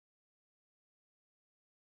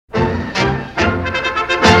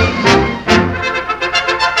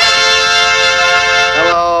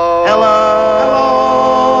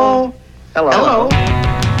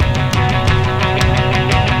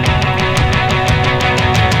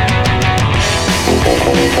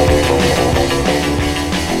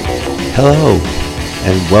Hello,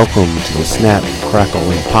 and welcome to the Snap, Crackle,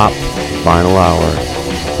 and Pop Vinyl Hour.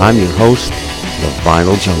 I'm your host, the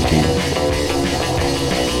Vinyl Junkie.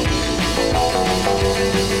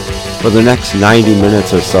 For the next 90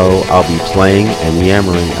 minutes or so, I'll be playing and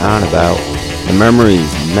yammering on about the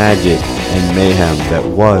memories, magic, and mayhem that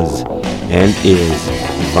was and is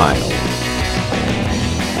vinyl.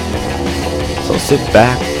 So sit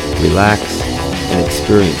back, relax, and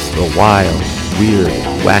experience the wild, weird,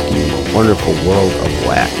 wacky, wonderful world of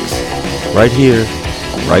wax. Right here,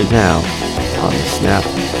 right now, on the Snap,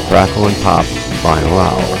 Crackle, and Pop Vinyl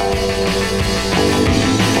Hour.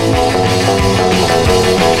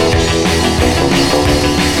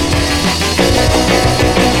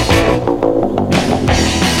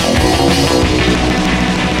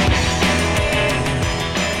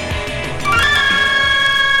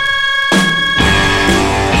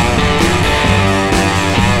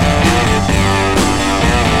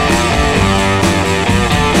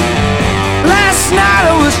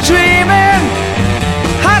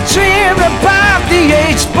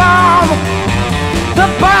 The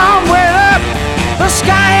bomb went up, the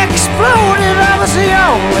sky exploded. I was the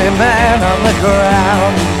only man on the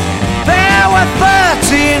ground. There were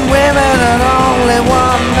 13 women and only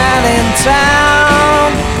one man in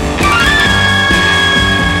town.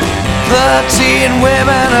 13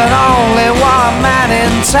 women and only one man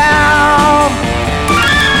in town.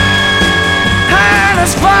 And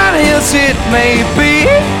as funny as it may be,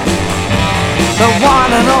 the one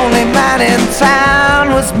and only man in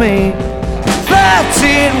town was me.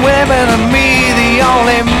 13 women and me, the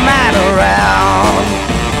only man around.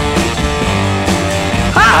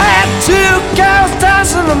 I had 2 girls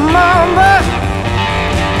dancing the mamba,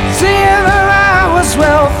 seeing that I was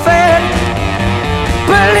well fed.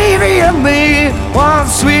 Believe you me, one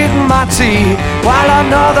sweetened my tea, while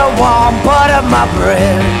another one buttered my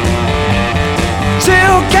bread. 2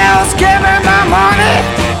 girls gave me my money,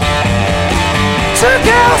 2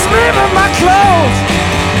 girls made me my clothes.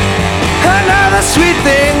 Another sweet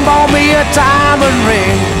thing bought me a diamond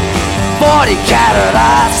ring, 40 carat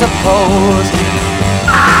I suppose.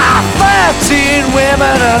 13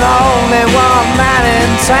 women and only one man in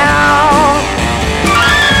town.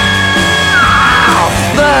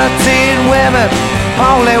 13 women,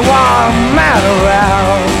 only one man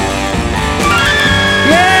around.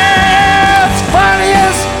 Yeah, as funny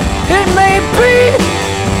as it may be,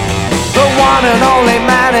 the one and only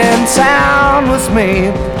man in town was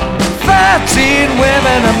me. 13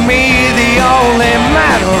 women and me, the only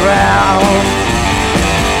man around.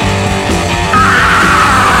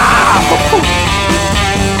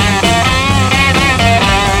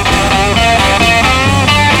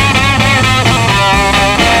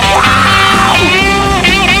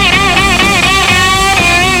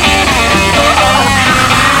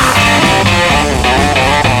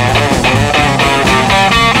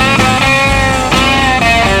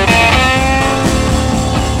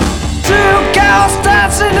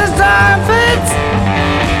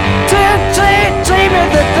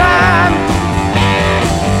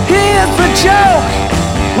 Joke,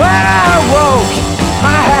 when I woke,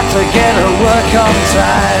 I had to get to work on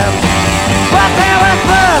time. But there were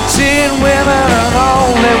 13 women and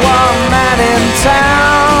only one man in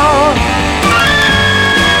town.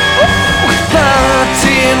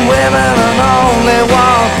 13 women and only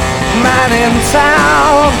one man in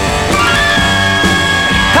town.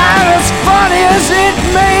 And as funny as it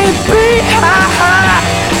may be,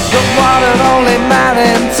 the one and only man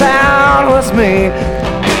in town was me.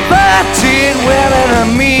 13 women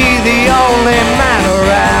and me, the only man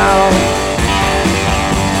around.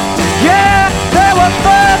 Yeah, there were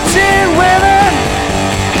 13 women,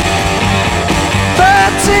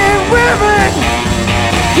 13 women.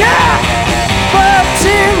 Yeah,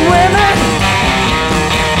 13 women.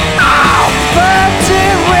 Oh,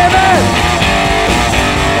 13 women,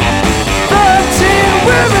 13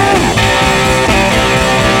 women.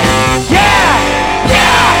 Yeah,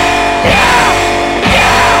 yeah, yeah.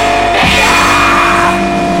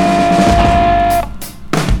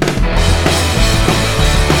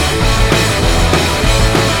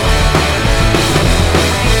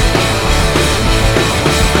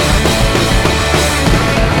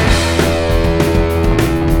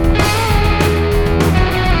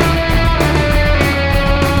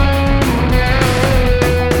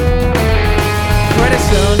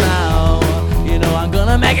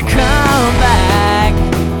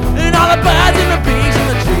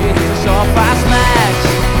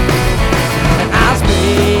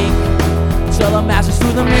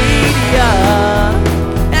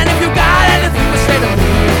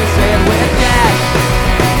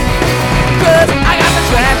 Cause I got the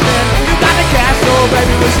traction,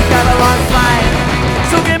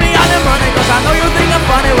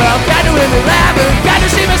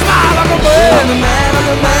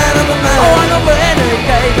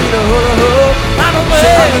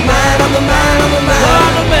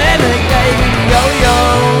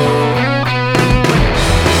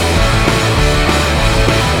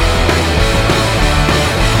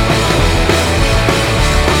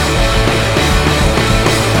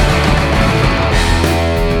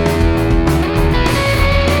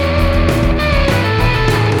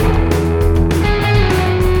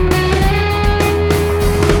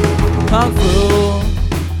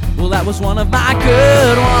 that was one of my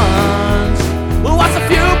good ones. What's a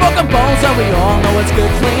few broken bones and we all know it's good,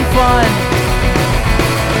 clean fun.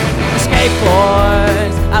 Escape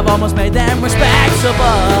boys, I've almost made them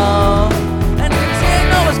respectable. And if you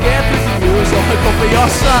always get through to you, so I go for your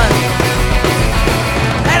son.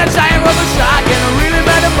 And a giant rubber shot and a really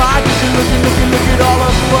bad mark. Cause you're look at all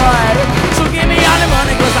of what. So give me all the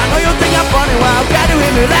money, cause I know you think I'm funny. Well, got to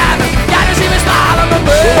hear me laughing, got to see me smile. I'm a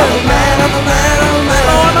man, I'm a man, I'm a man, I'm a man.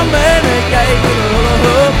 Oh, I'm a man, okay,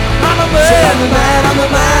 I'm a man, I'm a man, I'm a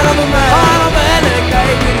man, I'm a man. Oh, I'm a man, okay,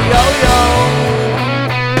 yo-yo.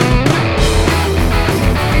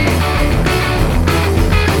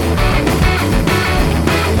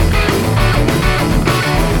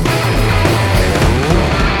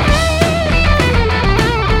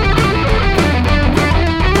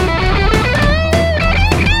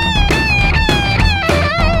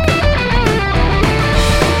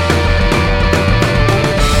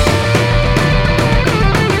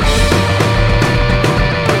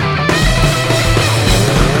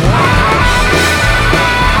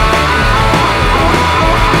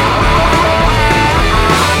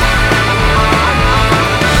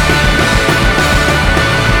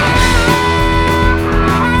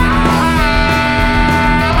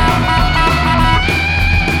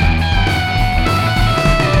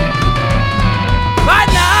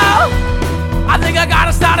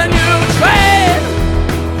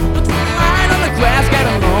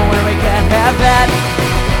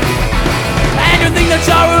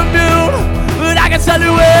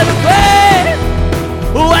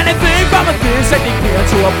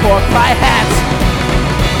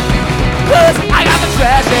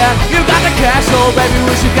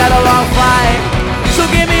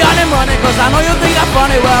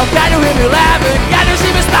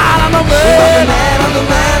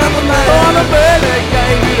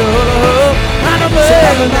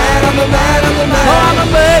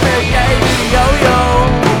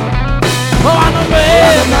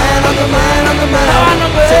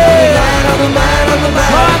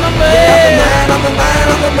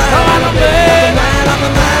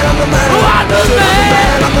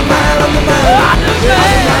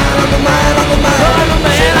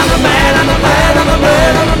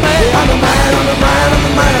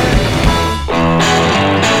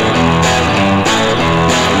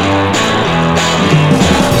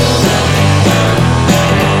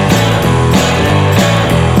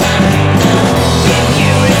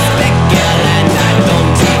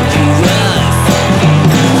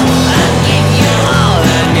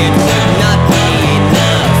 It would not be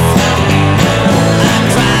enough.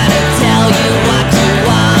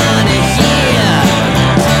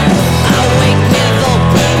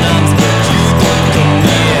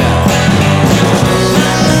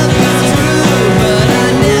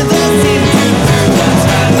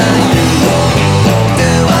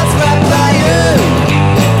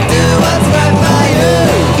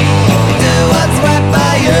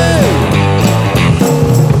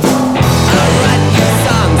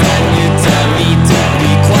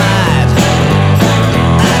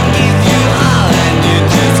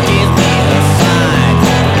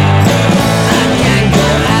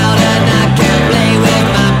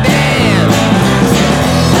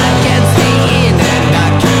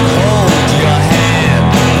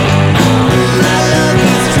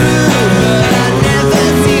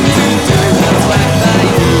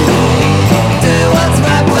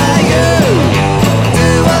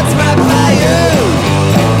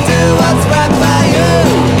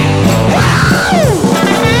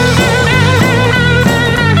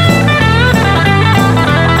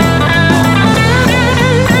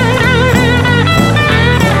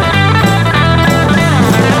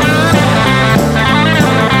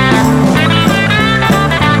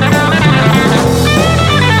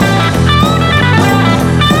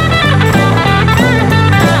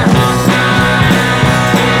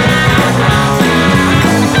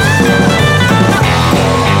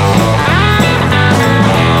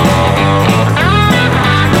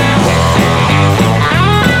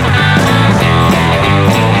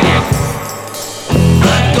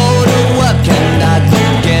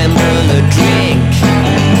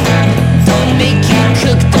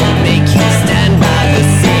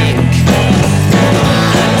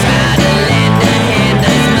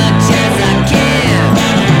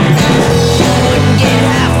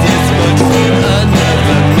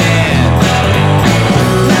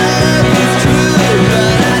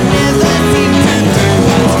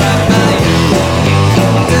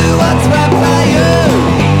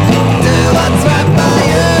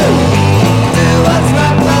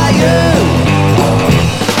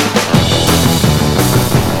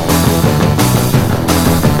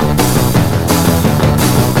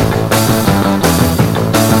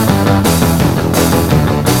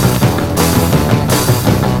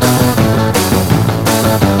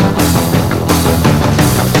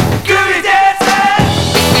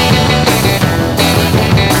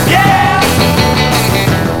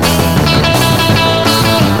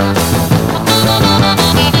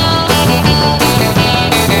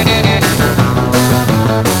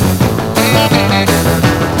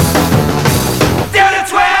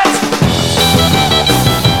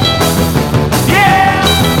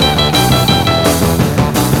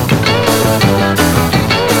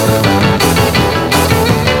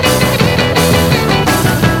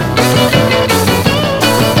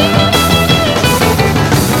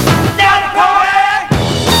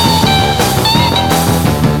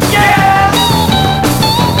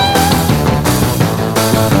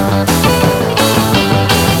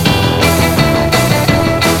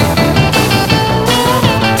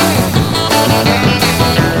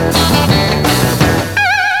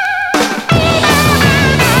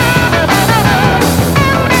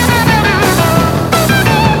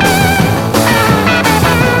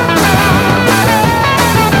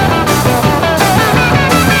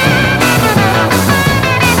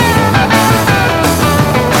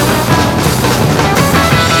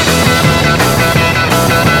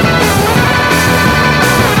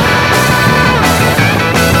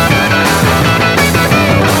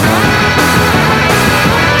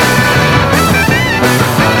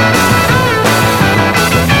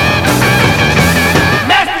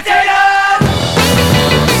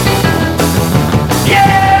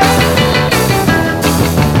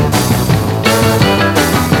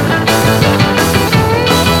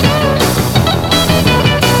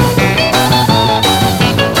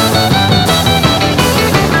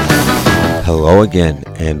 Hello again,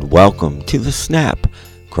 and welcome to the Snap,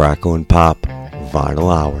 Crackle, and Pop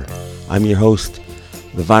Vinyl Hour. I'm your host,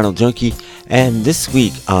 the Vinyl Junkie, and this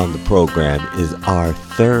week on the program is our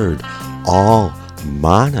third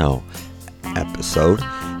all-mono episode,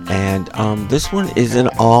 and this one is an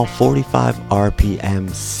all 45 RPM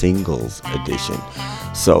singles edition.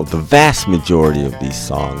 So the vast majority of these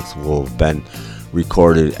songs will have been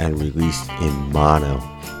recorded and released in mono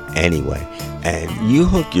anyway. And you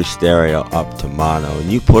hook your stereo up to mono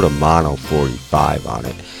and you put a mono 45 on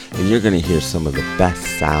it, and you're going to hear some of the best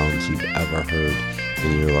sounds you've ever heard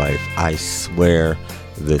in your life. I swear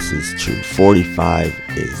this is true. 45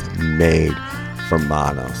 is made for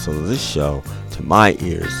mono. So this show, to my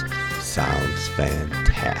ears, sounds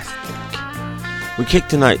fantastic. We kick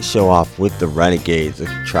tonight's show off with the Renegades, a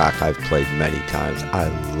track I've played many times. I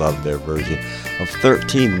love their version of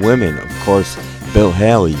 13 Women. Of course, Bill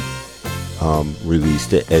Haley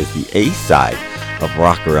released it as the A-side of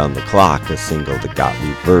Rock Around the Clock, a single that got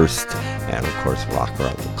reversed, and of course Rock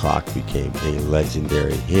Around the Clock became a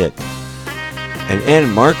legendary hit. And Anne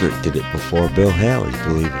Margaret did it before Bill Haley,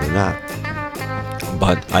 believe it or not.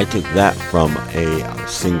 But I took that from a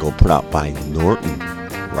single put out by Norton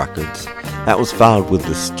Records. That was followed with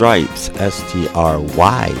the Strypes, Strypes,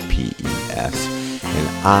 and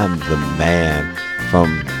I'm the Man,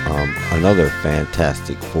 from another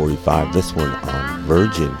fantastic 45, this one on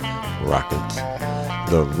Virgin Records.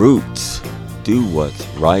 The Roots, Do What's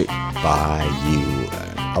Right by You,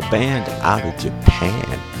 a band out of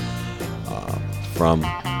Japan, from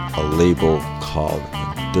a label called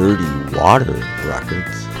Dirty Water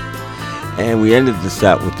Records. And we ended the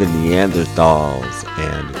set with the Neanderthals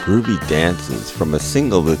and Groovy Dances from a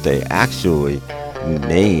single that they actually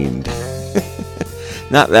named.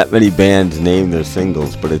 Not that many bands name their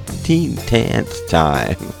singles, but it's Teen Tance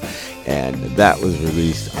Time, and that was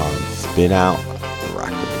released on Spin Out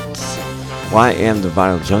Records. Well, I am the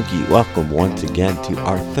Vinyl Junkie. Welcome once again to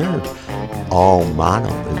our third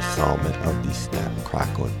all-mono installment of the Snap,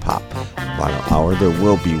 Crackle, and Pop Vinyl Hour. There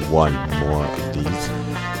will be one more of these.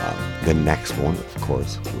 The next one, of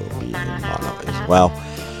course, will be in mono as well.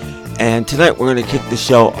 And tonight we're going to kick the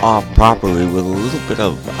show off properly with a little bit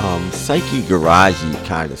of psyche garagey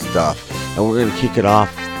kind of stuff. And we're going to kick it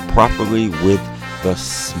off properly with The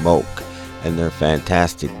Smoke and their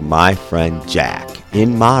fantastic My Friend Jack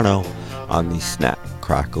in mono on the Snap,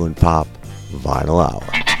 Crackle, and Pop Vinyl Hour.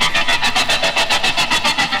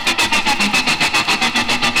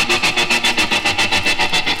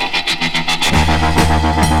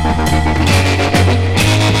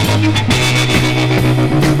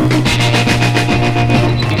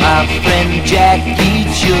 My friend Jack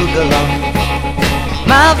eats sugar lump.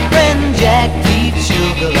 My friend Jack eats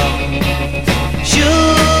sugar lump.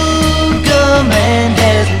 Sugar man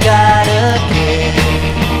hasn't got a care.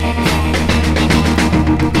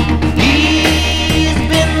 He's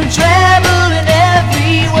been traveling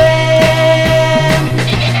everywhere.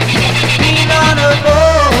 Been on a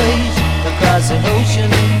voyage across an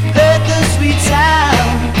ocean. Heard the sweet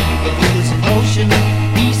sound of wheels in motion.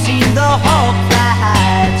 He's seen the hawk fly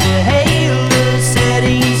high to hail the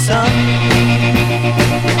setting sun.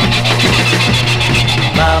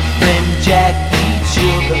 My friend Jack eats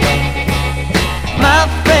sugar lump. My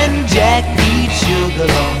friend Jack eats sugar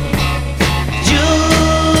lump.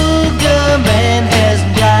 Sugar man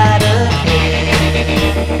hasn't got a care.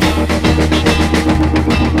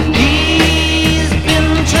 He's been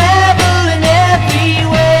traveling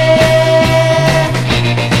everywhere.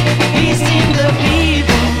 He's seen the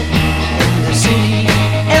people in the city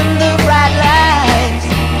and the bright lights,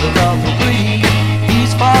 the awful pretty.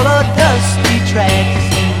 He's followed dusty tracks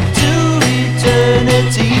into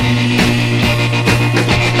eternity.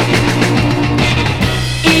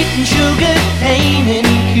 Eating sugar cane in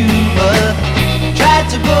Cuba, tried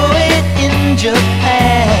to grow it in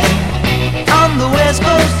Japan. On the West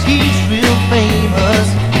Coast he's real famous.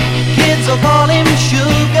 Kids will call him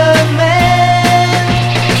Sugar Man.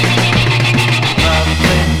 My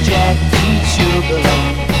friend Jack eats sugar lump.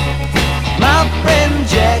 My friend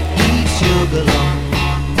Jack eats sugar lump.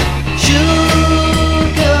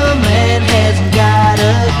 Sugar man hasn't got a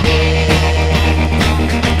care.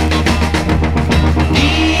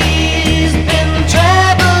 He's been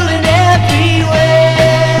traveling everywhere.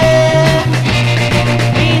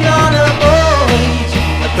 Been on a voyage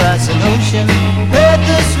across an ocean. Heard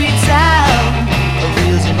the sweet sound of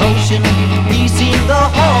wheels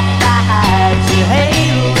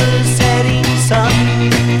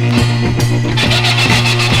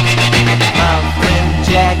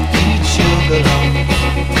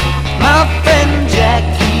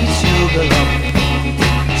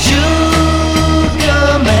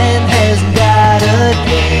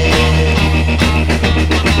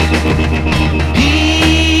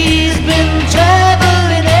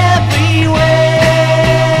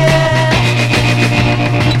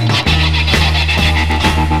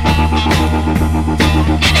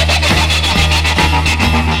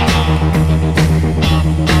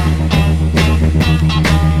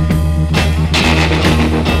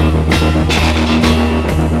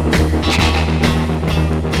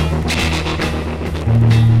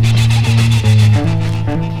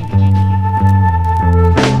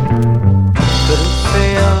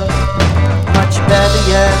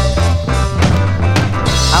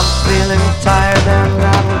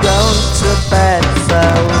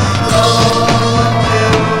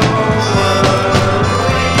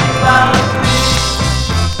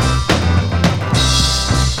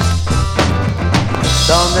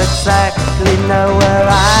exactly know where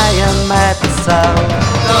I am at, so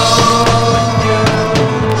don't you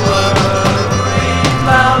worry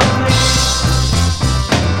about me.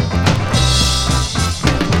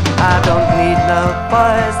 I don't need no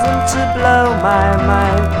poison to blow my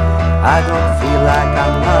mind. I don't feel like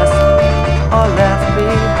I'm lost or left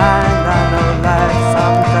behind. I know life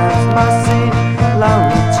sometimes must seem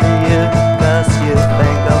lonely to you, 'cause you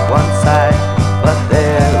think of one side, but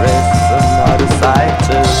there is another side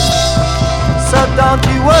too. So don't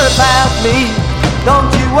you worry about me,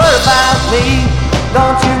 don't you worry about me,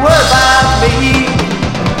 don't you worry about me.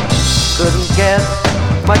 Couldn't get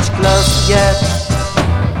much closer yet.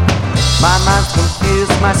 My mind's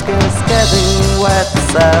confused, my skin's getting wet,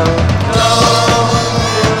 so don't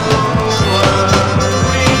you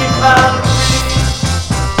worry about me.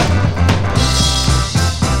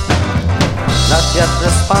 Not yet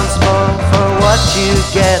responsible for what you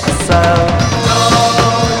get, so don't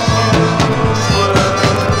you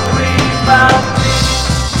worry about me.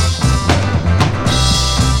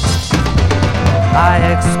 I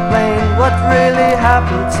explained what really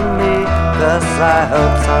happened to me, 'cause I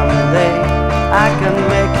hope someday I can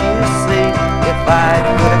make you see. If I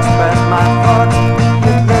could express my thoughts,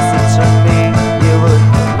 you'd listen to me, you would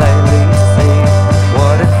plainly see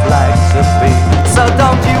what it's like to be. So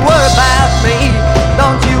don't you worry about me,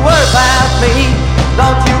 don't you worry about me,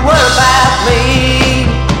 don't you worry about me.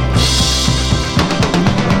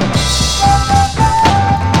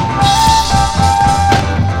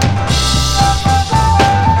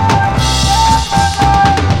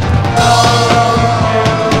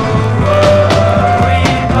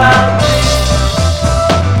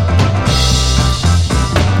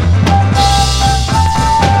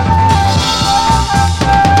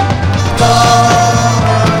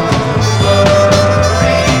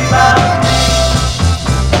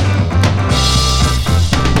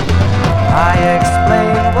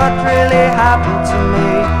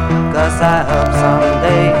 I hope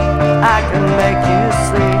someday I can make you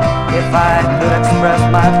see. If I could express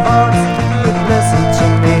my thoughts, you'd listen to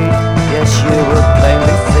me. Yes, you would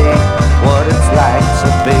plainly see what it's like to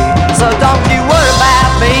be. So don't you worry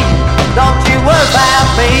about me, don't you worry about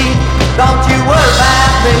me, don't you worry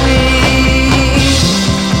about me.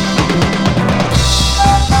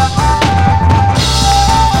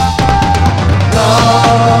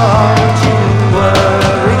 Don't you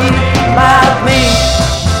worry about me.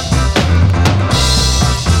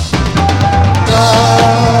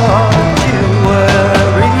 Don't you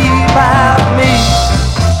worry about me.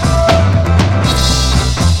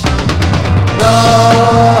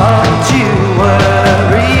 Don't you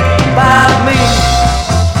worry about me.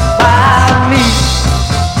 About me.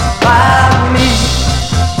 About me.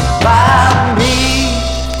 About me.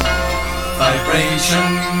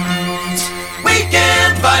 Vibrations,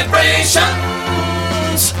 weekend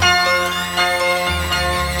vibrations.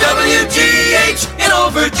 WGH in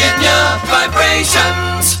Old Virginia,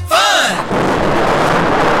 vibrations, fun.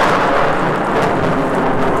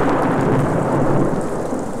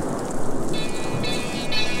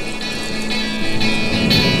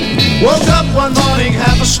 Woke up one morning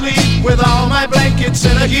half asleep with all my blankets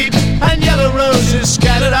in a heap and yellow roses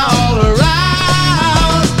scattered all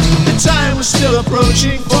around. The time was still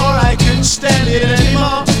approaching, for I couldn't stand it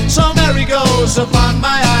anymore. So Mary goes upon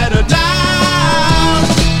my eider down.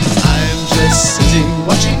 I'm just sitting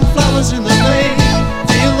watching flowers in the rain,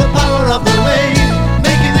 feel the power of the rain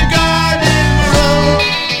making the garden grow.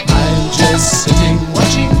 I'm just sitting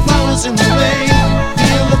watching flowers in the rain,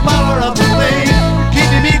 feel the power of the rain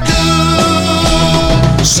keeping me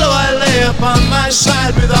cool. So I lay upon my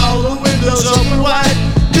side with all the windows open wide,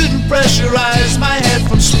 couldn't pressurize my head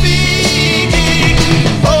from speaking.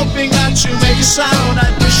 Hoping not to make a sound, I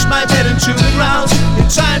pushed my head into the ground in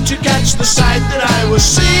time to catch the sight that I was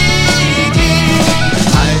seeking.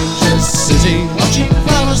 I'm just sitting watching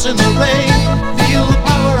flowers in the rain, feel the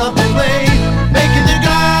power of the rain making the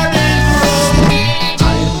garden grow.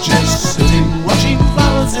 I'm just sitting watching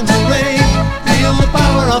flowers in the rain, feel the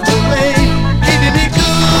power of the rain keeping me cool.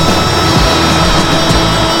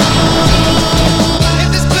 If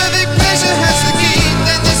this perfect pleasure has the key,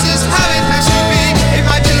 then this is how it has to be. If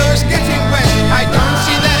my pillow's getting wet, I don't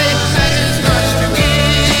see that it matters much to me.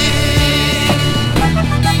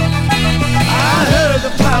 I heard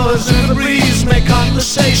the flowers in the breeze make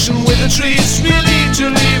conversation with the trees, really to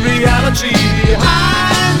leave reality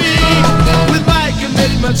behind me. With my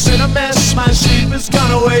commitments in a mess, my sleep has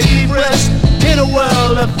gone away, deep rest. In a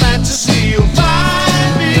world of fantasy you'll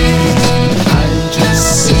find me. I'm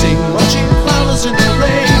just sitting watching flowers in the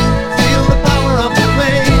rain, feel the power of the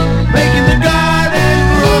rain making the garden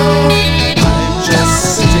grow. I'm just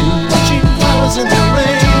sitting watching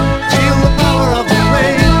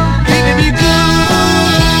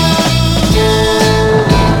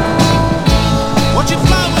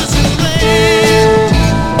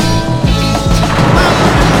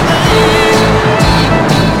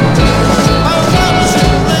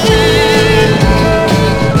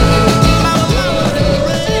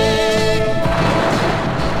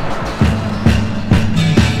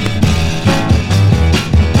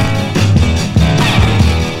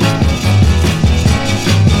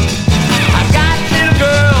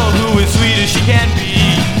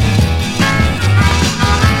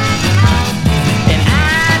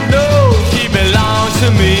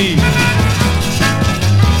me.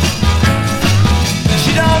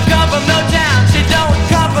 She don't come from no town, she don't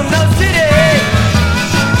come from no city.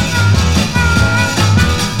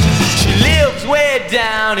 She lives way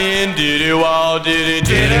down in Diddy-Wall,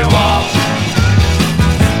 Diddy-Wall.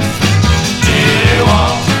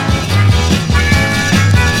 Diddy-Wall.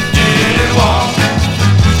 Diddy-Wall.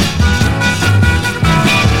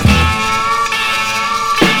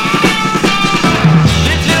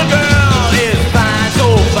 This little girl is fine, so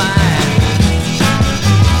fine.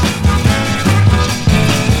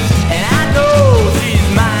 And I know she's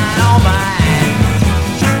mine, all mine.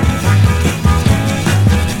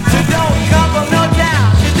 She don't come from no town,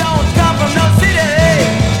 she don't come from no city.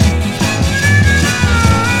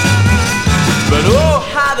 But oh,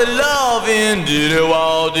 how the love in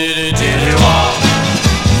Diddy-Wall, Diddy-Wall.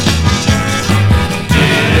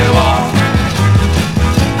 Diddy-Wall.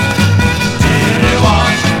 Diddy-Wall.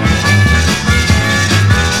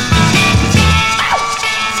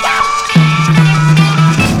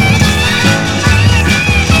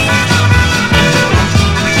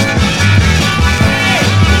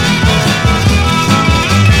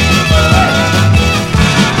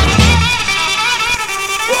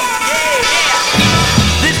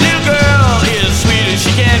 This little girl is sweet as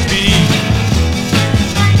she can be.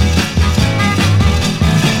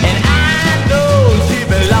 And I know she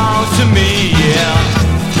belongs to me, yeah.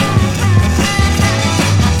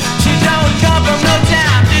 She don't come from no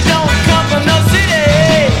town, she don't come from no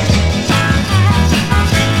city.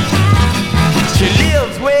 She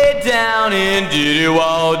lives way down in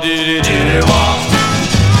Diddy-Wall, Diddy-Wall.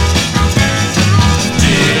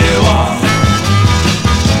 Diddy-Wall.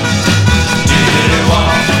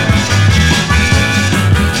 Diddy-Wall.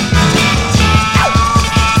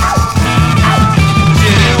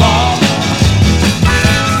 Diddy-Wall.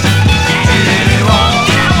 Diddy-Wall.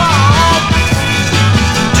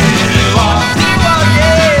 Diddy-Wall. Diddy-Wall,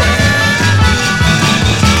 yeah.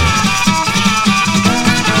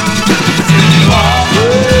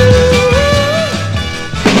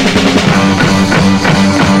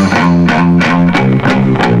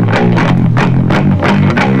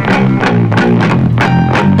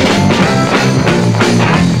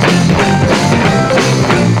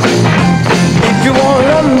 If you want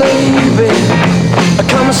love, baby,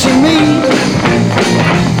 come and see me.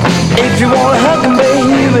 If you want a hug,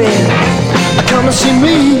 baby, come and see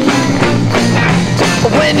me.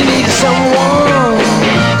 When you need someone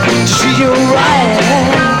to treat you right,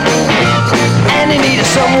 and you need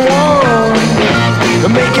someone to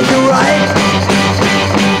make you feel right,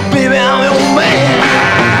 baby, I'm your man.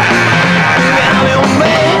 Baby, I'm your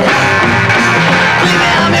man. Baby,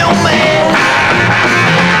 I'm your man.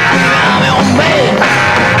 I'm your man.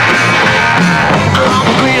 I'm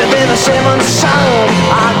greater than the seventh sun.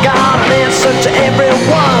 I got an answer to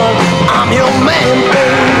everyone. I'm your man,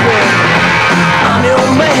 baby. I'm your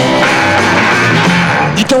man.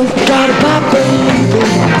 You don't gotta buy, baby.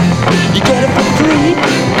 You get it for free.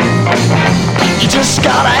 You just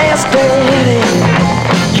gotta ask, daddy.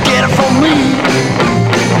 You get it from me.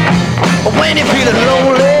 When you're feeling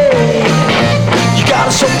lonely, you got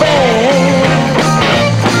it so bad.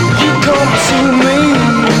 You come to see me,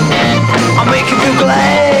 I'll make you feel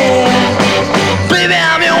glad. Baby,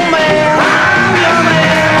 I'm your man. I'm your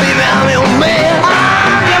man. Baby, I'm your man.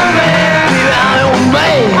 I'm your man. Baby, I'm your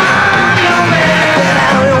man. I'm your man. Baby,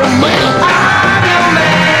 I'm your man. I'm your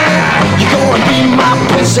man. You're gonna be my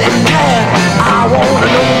pussy cat. I wanna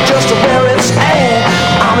know just where it's at.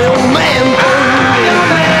 I'm your man, baby. I'm your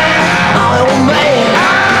man. I'm your man.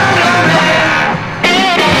 I'm your man.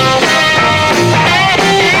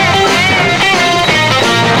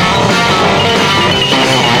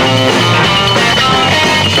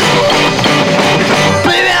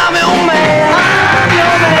 Baby, I'm your man. I'm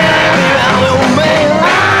your man. Baby, I'm your man.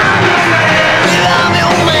 I'm your man. Baby, I'm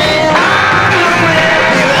your man. I'm your man.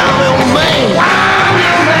 Baby, I'm your man. I'm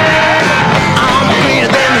your man. I'm greater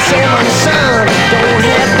than the seventh sun. Don't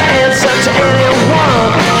have to answer to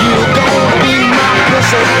anyone. You're gonna be my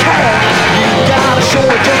pussy cat. You gotta show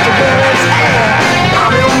it just where it's at.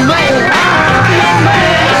 I'm your man. I'm your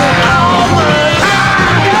man. I'm your man.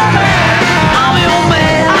 I'm your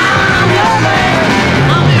man. I'm your man.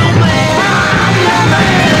 I'm your man. I'm your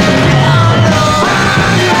man. Yeah, I know.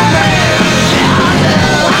 I'm your man. Yeah, I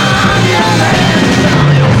know. I'm your man. I'm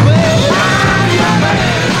your man. I'm your man.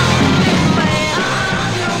 I'm your man.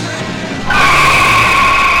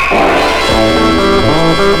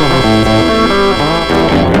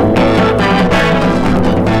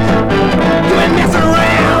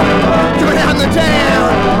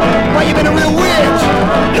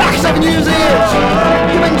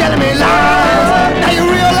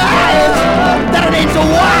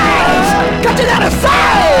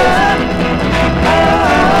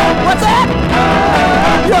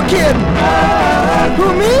 kidding?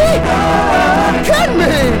 Who, me? Kidding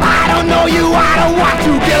me? I don't know you, I don't want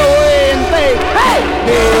to get away and say, hey,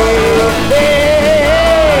 hey,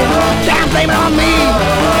 hey, can't blame it on me.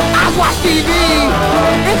 I watch TV,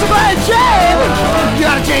 it's a bad shame. You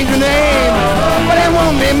gotta change your name, but it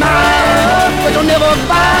won't be mine, but you'll never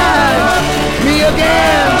find me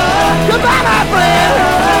again. Goodbye, my friend,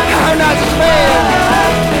 I'm not just man.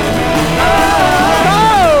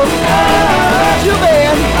 You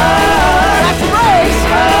man, that's the race.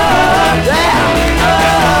 Yeah.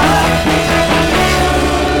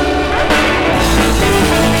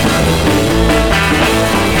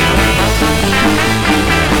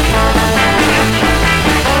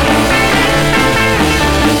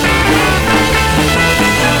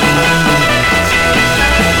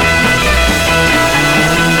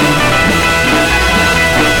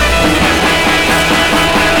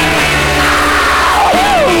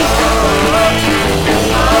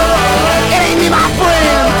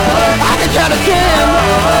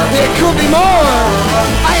 It could be more.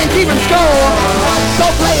 I ain't keeping score. So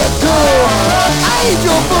play it cool. I ain't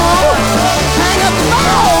your fool. Hang up the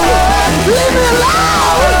phone. Leave me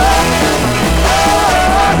alone.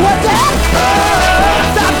 What's that?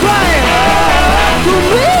 Stop crying. To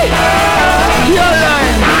me? You're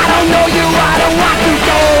lying. I don't know you. I don't want to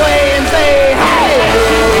go away and say, hey,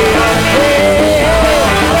 hey,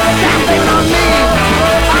 stop thinking on me.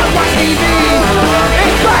 I watch TV.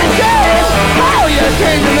 It's crying games. Oh, you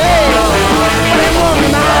change your name, but it won't be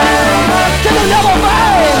mine. Till you never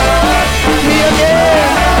find me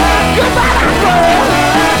again. Goodbye, my friend.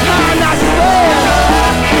 I'm not scared.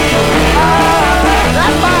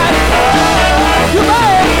 That's fine.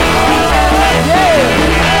 Goodbye. Yeah.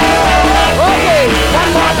 Okay,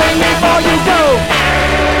 one more thing before you go.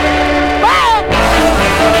 Bye.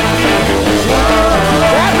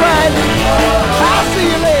 That's right. I'll see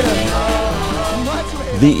you later.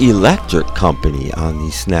 The Electric Company on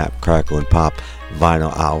the Snap, Crackle, and Pop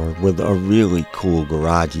Vinyl Hour with a really cool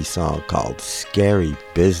garagey song called Scary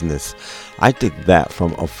Business. I took that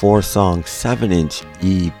from a 4-song 7-inch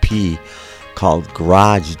EP called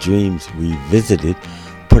Garage Dreams Revisited,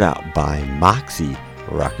 put out by Moxie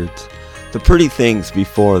Records. The Pretty Things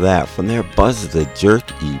before that from their Buzz the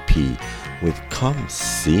Jerk EP with Come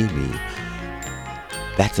See Me.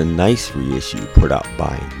 That's a nice reissue put out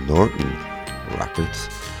by Norton Records.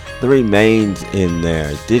 The Remains in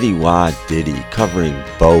there, Diddy Wah Diddy, covering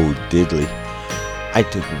Bo Diddley. I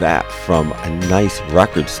took that from a nice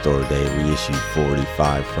Record Store Day reissue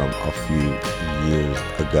 45 from a few years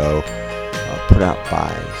ago, put out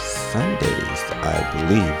by Sundays, I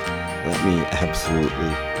believe. Let me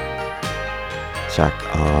absolutely check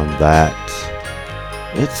on that.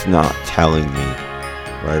 It's not telling me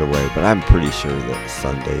right away, but I'm pretty sure that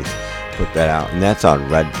Sundays put that out, and that's on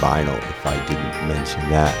red vinyl if I didn't mention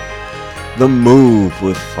that. The Move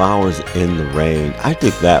with Flowers in the Rain. I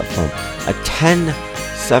took that from a 10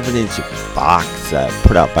 7-inch box set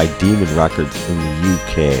put out by Demon Records in the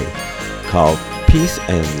UK called Peace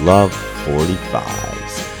and Love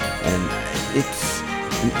 45s, and it's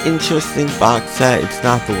an interesting box set. It's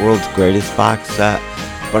not the world's greatest box set,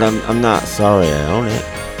 but I'm not sorry I own it.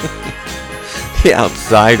 The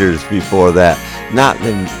Outsiders before that. Not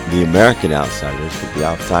the American Outsiders, but the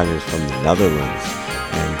Outsiders from the Netherlands.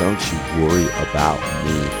 And Don't You Worry About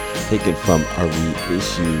Me, taken from a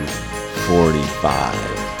reissue 45.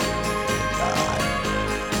 And I'm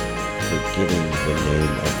forgetting the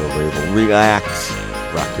name of the label. Relax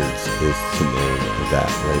Records is the name of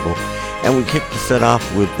that label. And we kicked the set off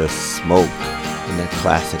with The Smoke and the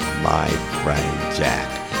classic My Friend Jack.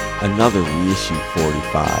 Another reissue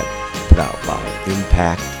 45 put out by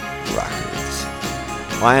Impact Records.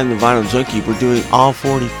 I am the Vinyl Junkie. We're doing all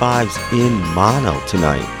 45s in mono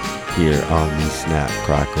tonight here on the Snap,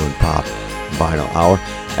 Crackle, and Pop Vinyl Hour.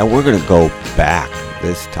 And we're going to go back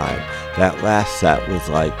this time. That last set was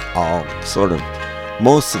like all sort of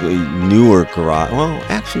mostly newer garage. Well,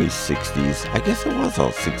 actually 60s. I guess it was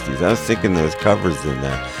all 60s. I was thinking there's covers in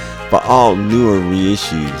there. But all newer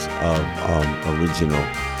reissues of original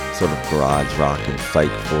sort of garage rock and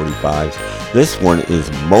psych 45s. This one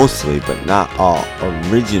is mostly, but not all,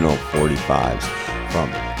 original 45s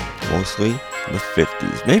from mostly the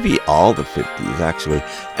 50s. Maybe all the 50s, actually.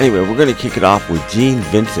 Anyway, we're going to kick it off with Gene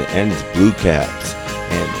Vincent and his Blue Caps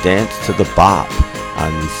and Dance to the Bop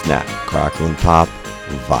on the Snap, Crackle, and Pop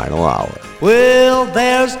Vinyl Hour. Well,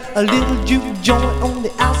 there's a little juke joint on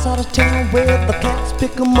the outside of town where the cats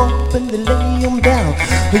pick 'em up and they lay 'em down.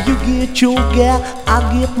 You get your gal, I'll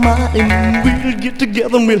get mine, and we'll get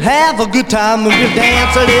together and we'll have a good time. And we'll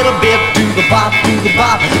dance a little bit to the bop,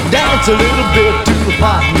 dance a little bit to the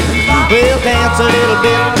bop. We'll dance a little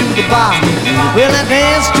bit to the bop. Well, I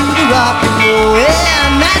dance to the rock and roll. Yeah,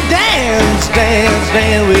 and I dance, dance,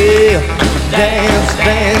 dance. Well, dance,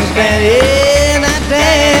 dance, dance. Yeah, and I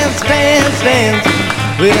dance, dance, dance.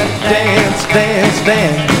 Well, I dance, dance,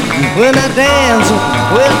 dance. When I dance,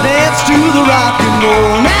 we'll dance to the rock and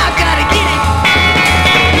roll. Now I gotta get it.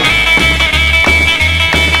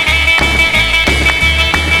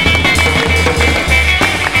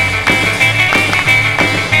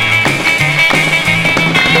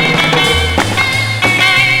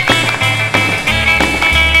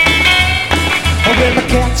 Well, the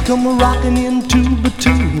cats come rocking into the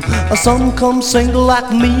two. Some come single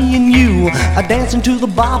like me and you. Dancing to the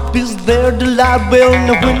bop is their delight. Well,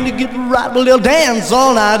 now when they get right, well, they'll dance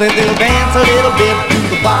all night. And they'll dance a little bit to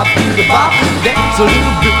the bop, dance a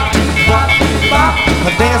little bit to the bop,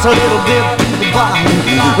 dance a little bit to the bop.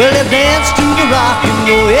 Well, they'll dance to the rock and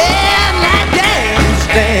roll. Yeah, and I dance,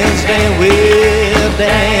 dance, dance. Well,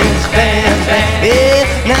 dance, dance, dance. Yeah,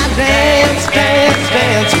 now dance, dance,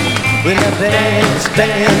 dance. When I dance,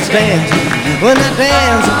 dance, dance. When I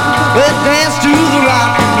dance, we'll dance to the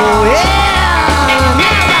rock and roll. Yeah,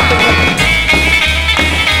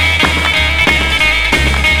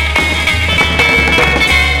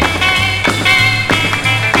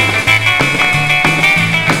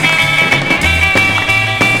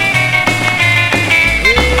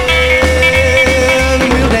 and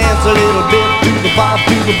we'll dance a little bit to the bop,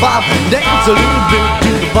 dance a little bit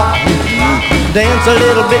to the bop, dance a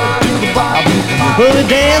little bit to the bop. We'll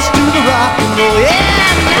dance to the rock and roll. Yeah,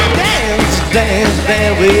 dance, dance,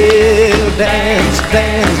 dance. We'll dance,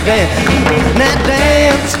 dance, dance. Now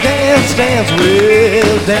dance, dance, dance.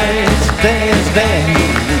 We'll dance, dance, dance.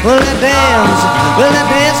 Well, I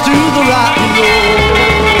dance to the rock and roll.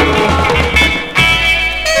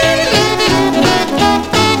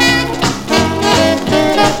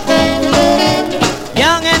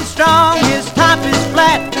 Young and strong, his top is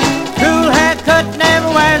flat. Cool haircut, never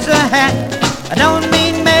wears a hat. I don't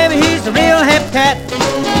mean maybe he's a real hip cat.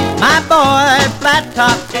 My boy, flat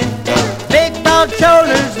top, big broad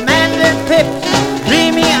shoulders, manly pips,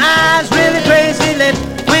 dreamy eyes, really crazy lips.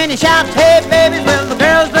 When he shouts, hey baby, well the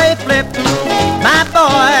girls they flip. My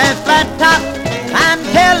boy, flat top, I'm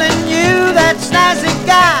telling you that snazzy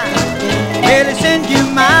guy really sends you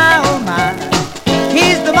my oh my.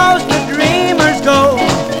 He's the most the dreamers go.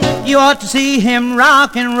 You ought to see him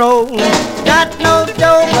rock and roll. Got no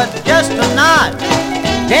dough but just a nod.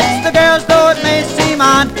 Gets the girls though it may seem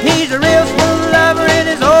odd. He's a real smooth lover in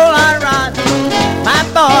his old hot rod. My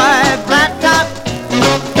boy, flat top.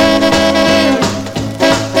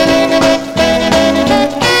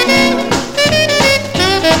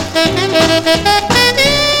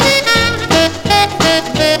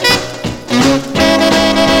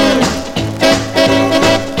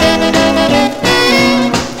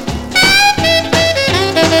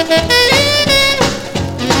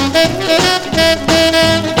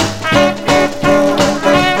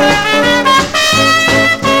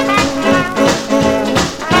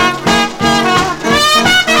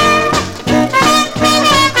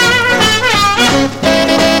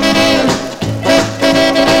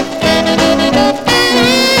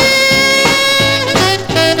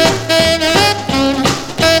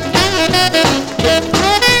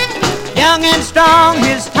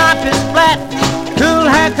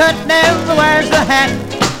 Never wears a hat.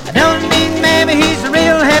 I don't mean maybe he's a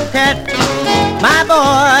real hip cat. My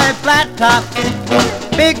boy, flat top,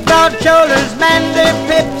 big broad shoulders, manly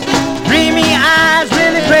pips, dreamy eyes,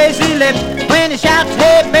 really crazy lips. When he shouts,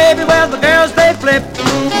 hey baby, well the girls they flip.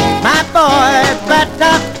 My boy, flat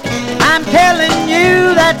top, I'm telling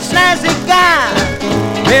you that snazzy guy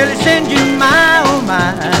really sends you my oh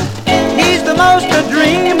my. He's the most the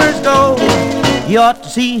dreamers go. You ought to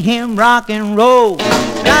see him rock and roll.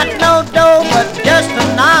 Got no dough but just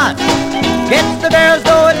a nod. Gets the girls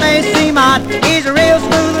though it may seem odd. He's a real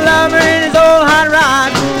smooth lover in his old hot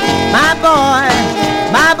rod. My boy,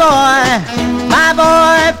 my boy, my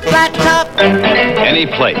boy, flat top. Any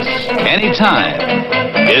place, any time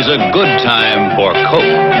is a good time for Coke.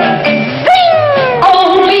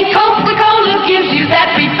 Only Coca-Cola gives you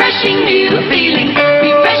that refreshing new feeling.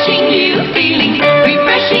 Refreshing new feeling.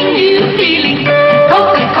 Refreshing new feeling.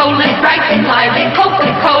 Coca-Cola's bright and lively.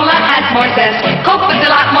 Coca-Cola has more zest. Coke with a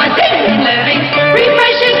lot more zest in living.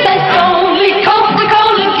 Refreshing zest. Only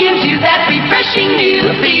Coca-Cola gives you that refreshing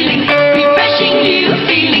new feeling. Refreshing new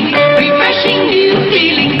feeling. Refreshing new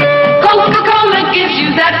feeling. Coca-Cola gives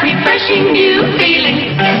you that refreshing new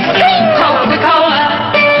feeling.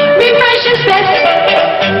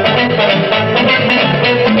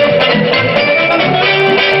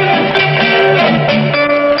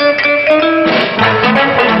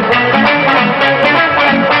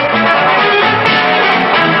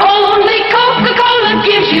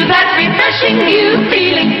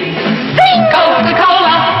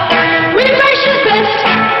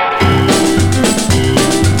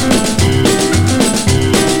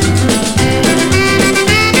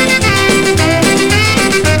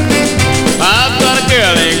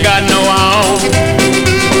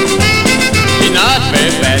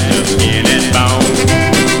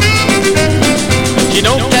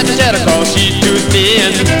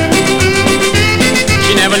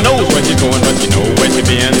 going, but you know where she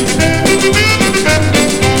been.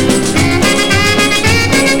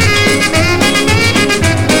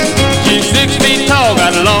 She's 6 feet tall,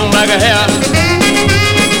 got a long black hair.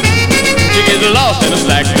 She gets lost in a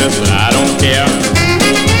blackness, but I don't care.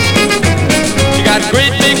 She got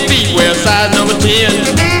great big feet, wear size number 10.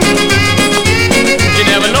 She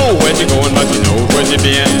never know where she going, but she knows where she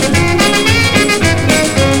been.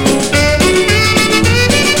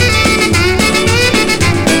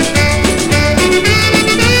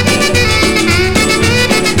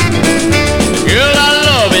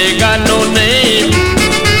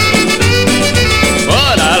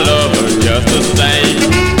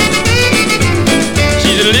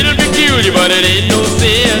 But it ain't no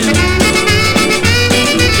sin.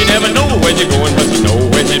 She never know where she going, but she know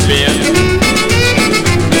where she been.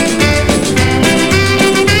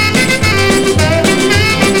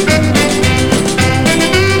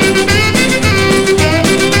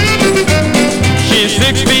 She's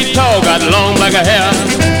 6 feet tall, got long black hair.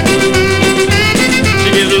 She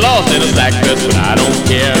gets lost in a sack dress, but I don't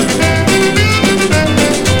care.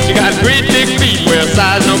 She got great big feet, wear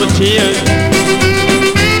size number 10.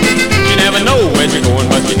 Never know where you're going,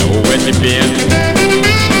 but you know where you've been.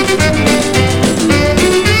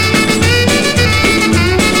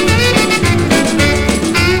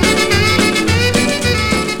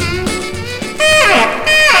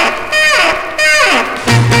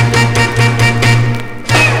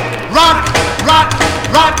 Rock, rock,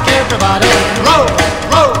 rock, everybody. Roll,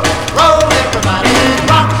 roll, roll, everybody.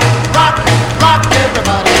 Rock, rock, rock,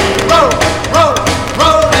 everybody. Roll, roll,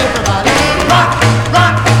 roll, everybody. Rock,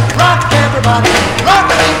 rock, rock, everybody. Rock,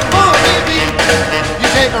 boogie beat. You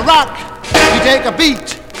take a rock, you take a beat,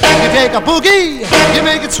 you take a boogie, you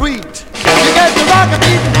make it sweet. You get the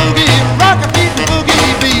rock-a-beat boogie, rock-a-beat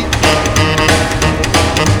boogie beat.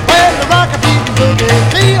 Well, the rock-a-beat boogie,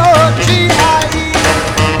 B-O-G-I-E.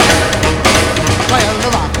 Well, the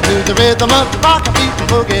rock to the rhythm of the rock-a-beat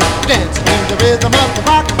boogie, dancing to the rhythm of the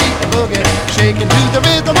rock-a-beat boogie, shaking to the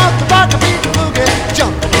rhythm of the rock-a-beat boogie,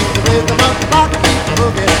 jumping to the rhythm of the rock-a-beat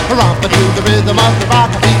boogie, romping to the rhythm of the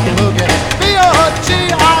rock-a-beat boogie,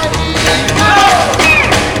 B-O-G-I-E.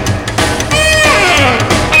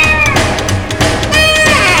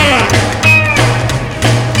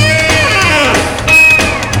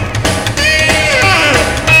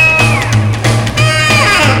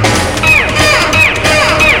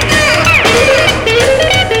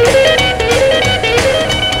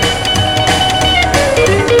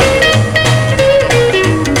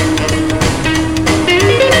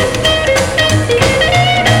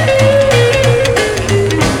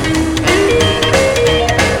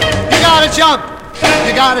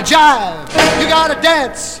 You gotta jive, you gotta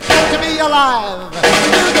dance to be alive. To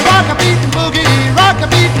do the rock-a-beat boogie,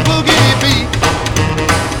 rock-a-beat boogie beat.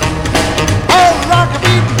 Oh,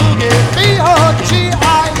 rock-a-beat boogie,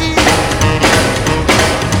 B-O-G-I-E.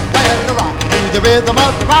 Well, the rock to the rhythm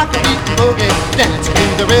of the rock-a-beat boogie, dancing to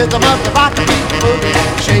the rhythm of the rock-a-beat boogie,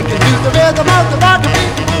 shaking to the rhythm of the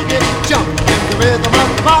rock-a-beat boogie, jumping to the rhythm of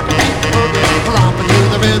the rock-a-beat boogie, romping to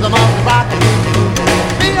the rhythm of the rock-a-beat boogie,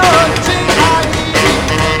 B-O-G-I-E.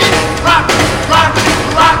 Rock, rock,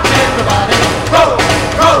 rock, everybody. Roll,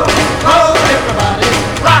 roll, roll, everybody.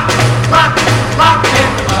 Rock, rock, rock,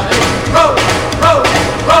 everybody. Roll, roll,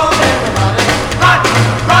 roll, everybody. Rock,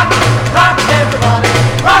 rock, rock, everybody.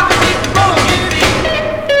 Rock the beat, boogie beat.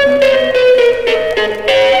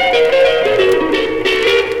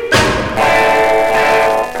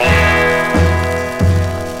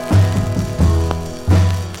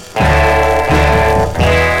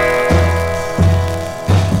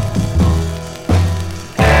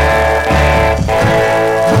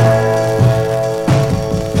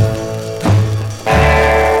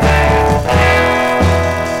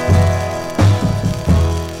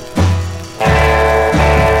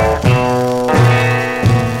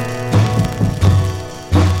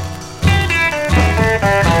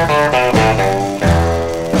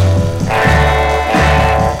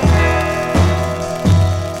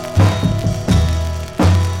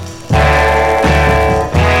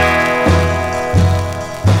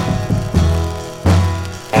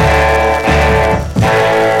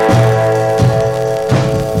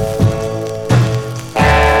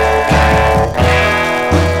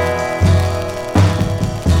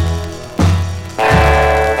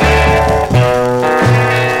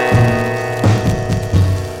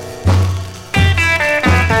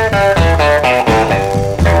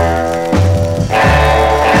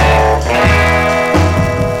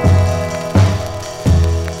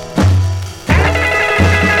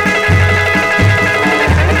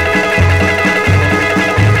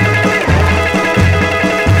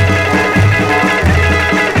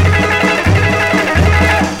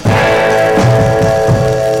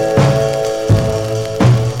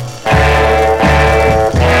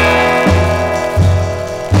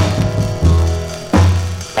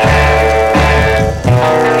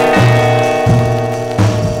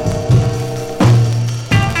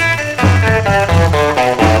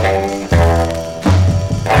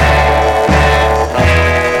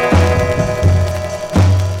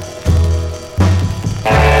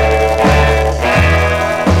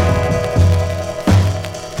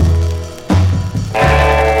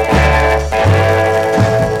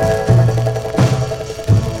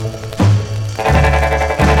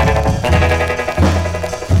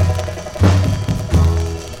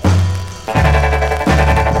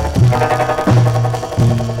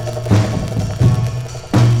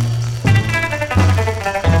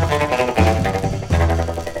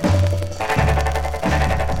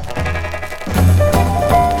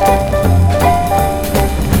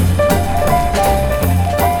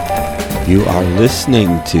 You are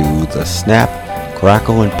listening to the Snap,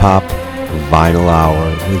 Crackle, and Pop Vinyl Hour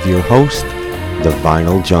with your host, the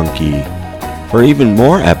Vinyl Junkie. For even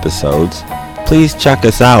more episodes, please check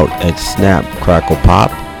us out at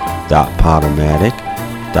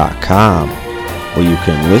snapcracklepop.podomatic.com, where you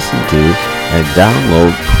can listen to and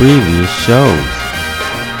download previous shows.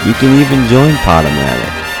 You can even join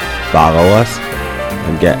Podomatic, follow us,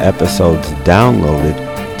 and get episodes downloaded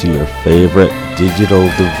to your favorite digital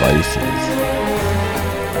devices.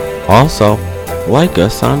 Also, like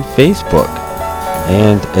us on Facebook.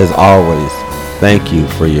 And as always, thank you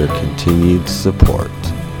for your continued support.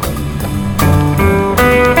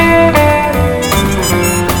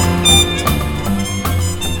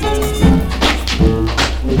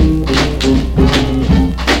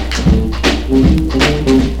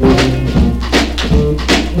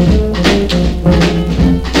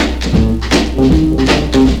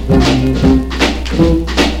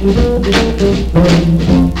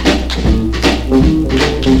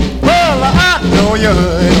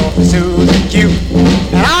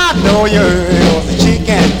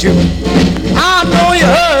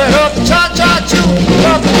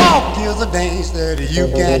 You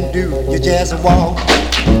can do, you just walk,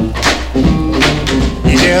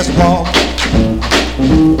 you just walk,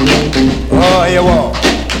 oh you walk,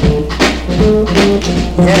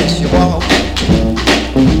 yes you walk,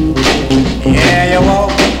 yeah you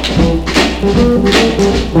walk,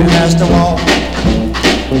 that's the walk.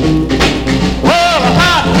 Well I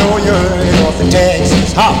know you heard of the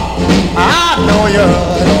Texas hop, I know you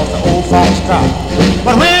heard of the old foxtrot,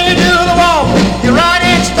 but when you do the walk, you ride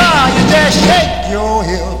in style, you just shake your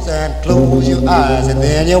hips and close your eyes and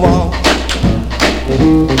then you walk.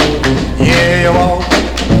 Yeah, you walk.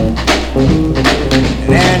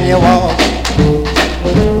 Then you walk.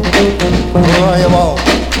 Oh, you walk.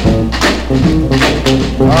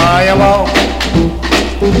 Oh, you walk.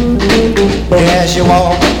 Yes, you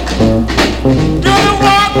walk. Do you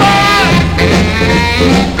walk, boy?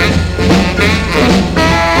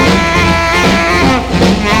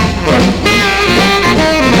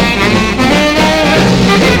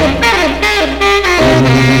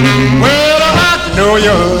 I know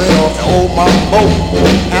you heard of the old mambo,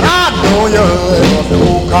 and I know you heard of the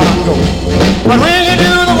old Congo. But when you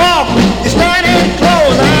do the walk, you stand in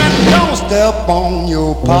close and don't step on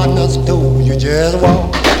your partner's toes. You just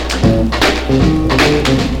walk.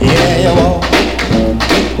 Yeah, you walk.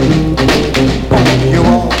 You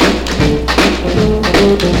walk.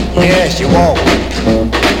 Yes, you walk.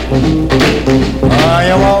 Oh,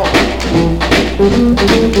 you walk.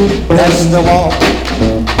 That's the walk.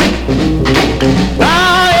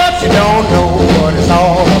 Now if you don't know what it's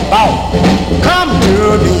all about, come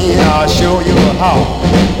to me and I'll show you how.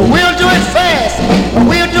 We'll do it fast,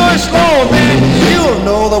 we'll do it slow, then you'll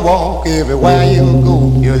know the walk everywhere you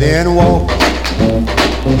go. You then walk,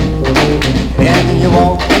 then you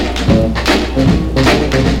walk,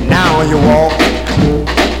 now you walk,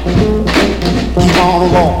 keep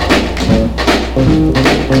on walking,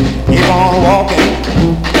 keep on walking,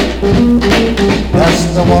 that's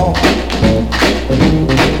the walk.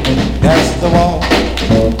 That's the walk.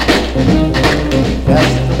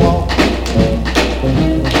 That's the walk.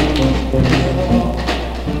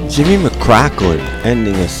 Jimmy McCracklin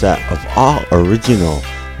ending a set of all original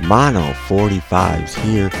mono 45s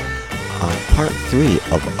here on part 3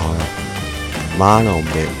 of our mono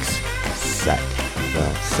mix set. The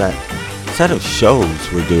set of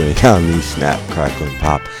shows we're doing on the Snap, Crackle, and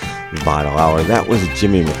Pop Vinyl Hour. That was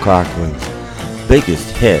Jimmy McCracklin's biggest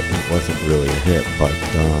hit. It wasn't really a hit, but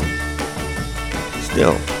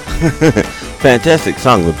still fantastic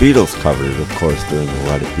song. The Beatles covered it, of course, during the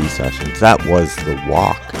R.I.P sessions. That was The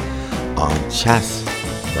Walk on Chess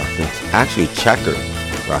Records, actually Checker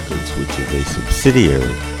Records, which is a subsidiary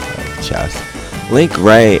of Chess. Link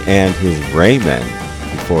Wray and his Raymen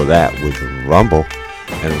before that was Rumble,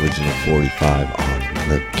 an original 45 on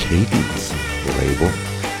the Cadence label.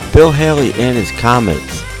 Bill Haley and his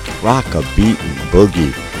Comets, Rock-A-Beatin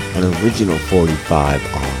Boogie, an original 45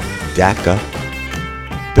 on Decca.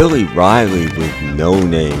 Billy Riley with No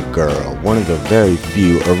Name Girl, one of the very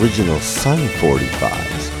few original Sun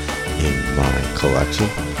 45s in my collection.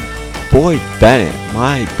 Boyd Bennett,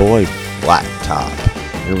 My Boy Flat Top,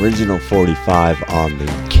 an original 45 on the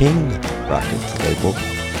King Records label.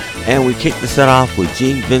 And we kicked the set off with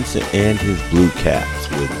Gene Vincent and his Blue Cats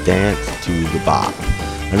with Dance to the Bop,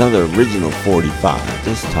 another original 45,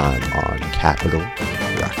 this time on Capitol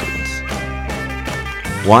Records.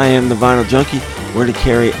 Why am the Vinyl Junkie? We're to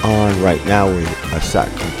carry on right now with a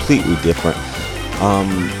set completely different.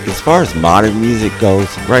 As far as modern music goes,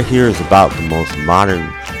 right here is about the most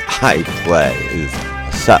modern I play is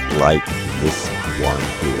a set like this one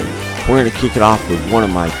here. We're going to kick it off with one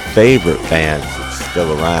of my favorite bands that's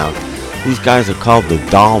still around. These guys are called the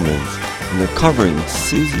Dahlmanns, and they're covering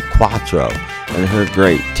Susie Quattro and her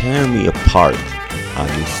great Tear Me Apart on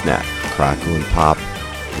the Snap, Crackle, and Pop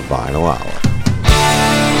Vinyl Hour.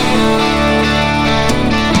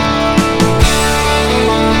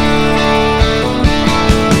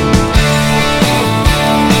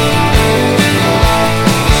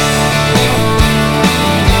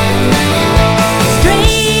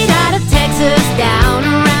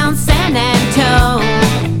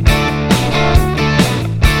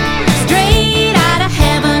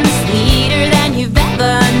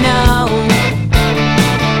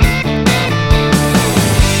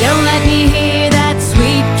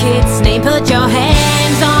 Put your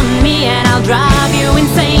hands on me and I'll drive you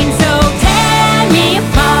insane. So tear me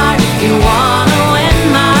apart if you wanna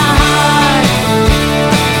win my heart.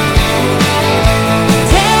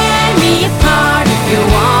 Tear me apart if you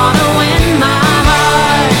wanna win my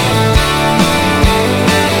heart.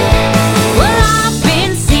 Well, I've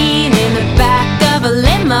been seen in the back of a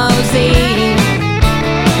limousine.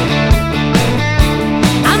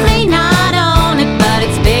 I may not own it, but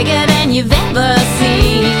it's bigger than you've ever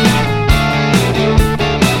seen.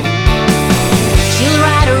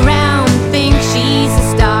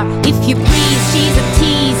 If you please, she's a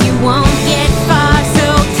tease, you won't get far. So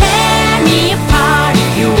tear me apart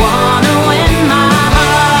if you wanna win my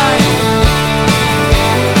heart.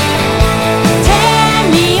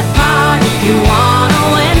 Tear me apart if you wanna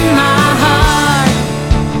win my heart.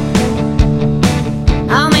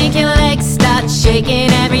 I'll make your legs start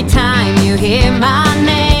shaking every time you hear my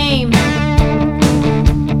name.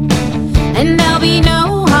 And there'll be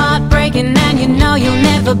no heartbreaking, and you know you'll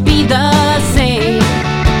never be the same.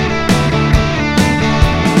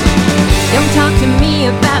 Don't talk to me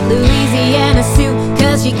about Louisiana Sue,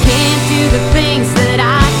 'cause you can't do the things that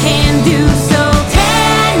I can do. So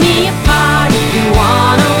tear me apart if you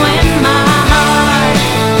wanna win my heart.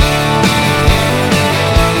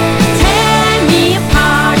 Tear me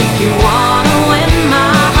apart if you wanna win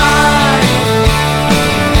my heart.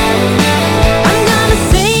 I'm gonna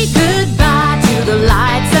say goodbye to the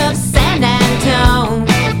lights of San Antone.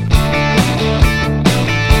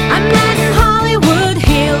 I'm not in Hollywood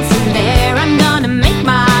Hills, and there I'm gonna make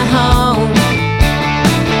my home.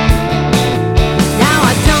 Now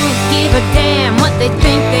I don't give a damn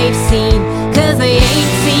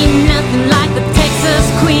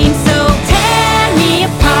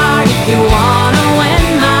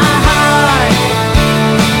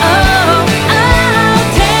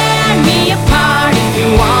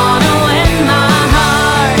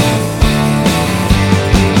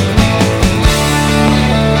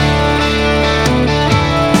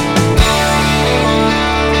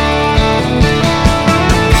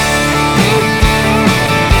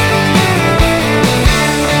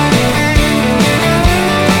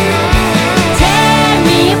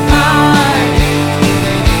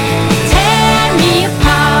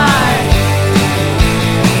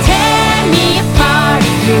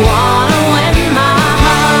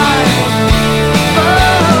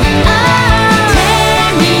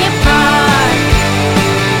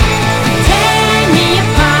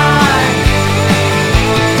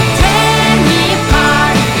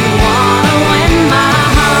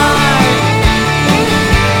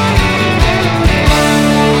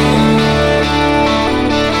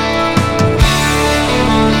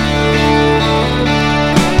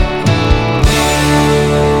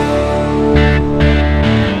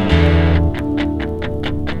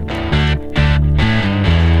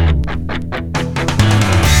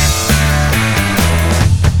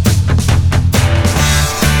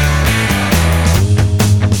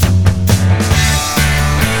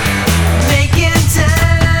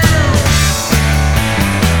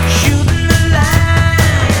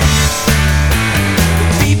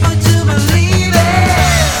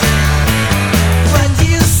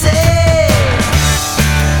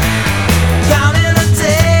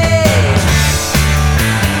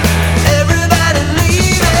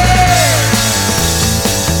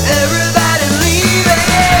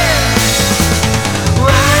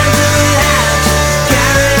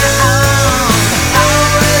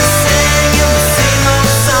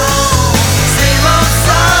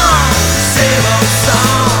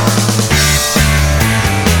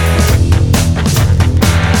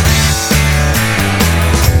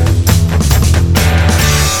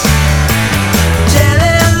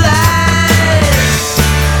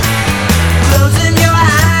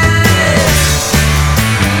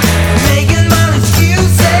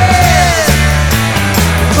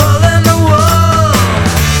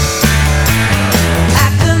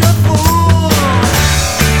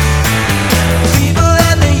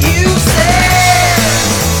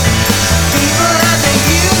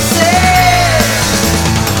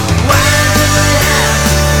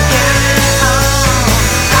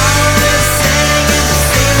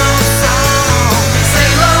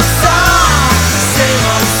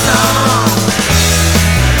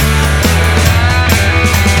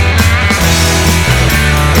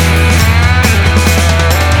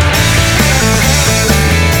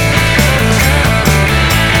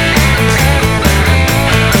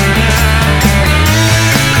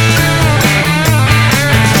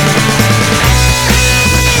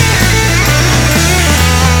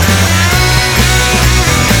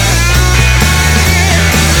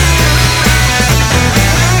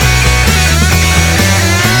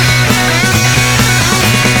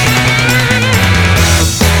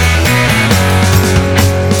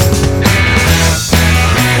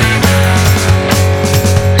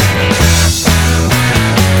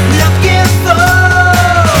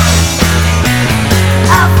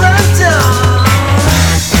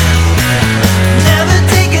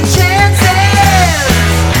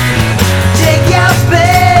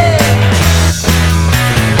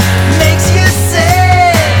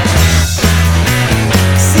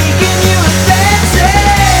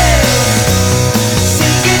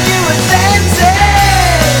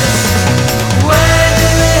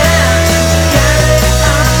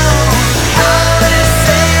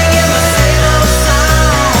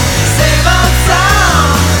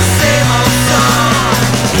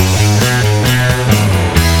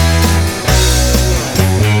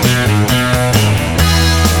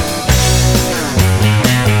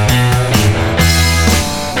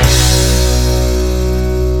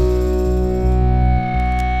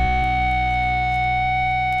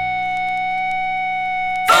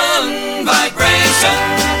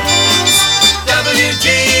vibrations.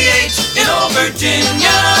 WGH in old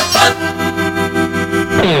Virginia.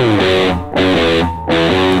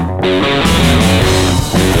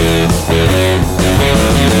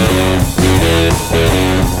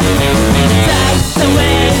 Takes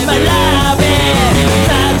away my loving,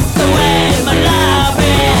 takes away my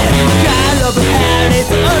loving. God of hell is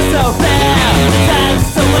also fair.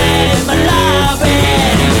 Takes away my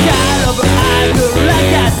loving. God of anger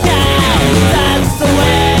like a scout. Takes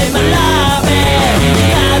away my loving,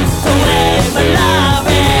 takes away my loving.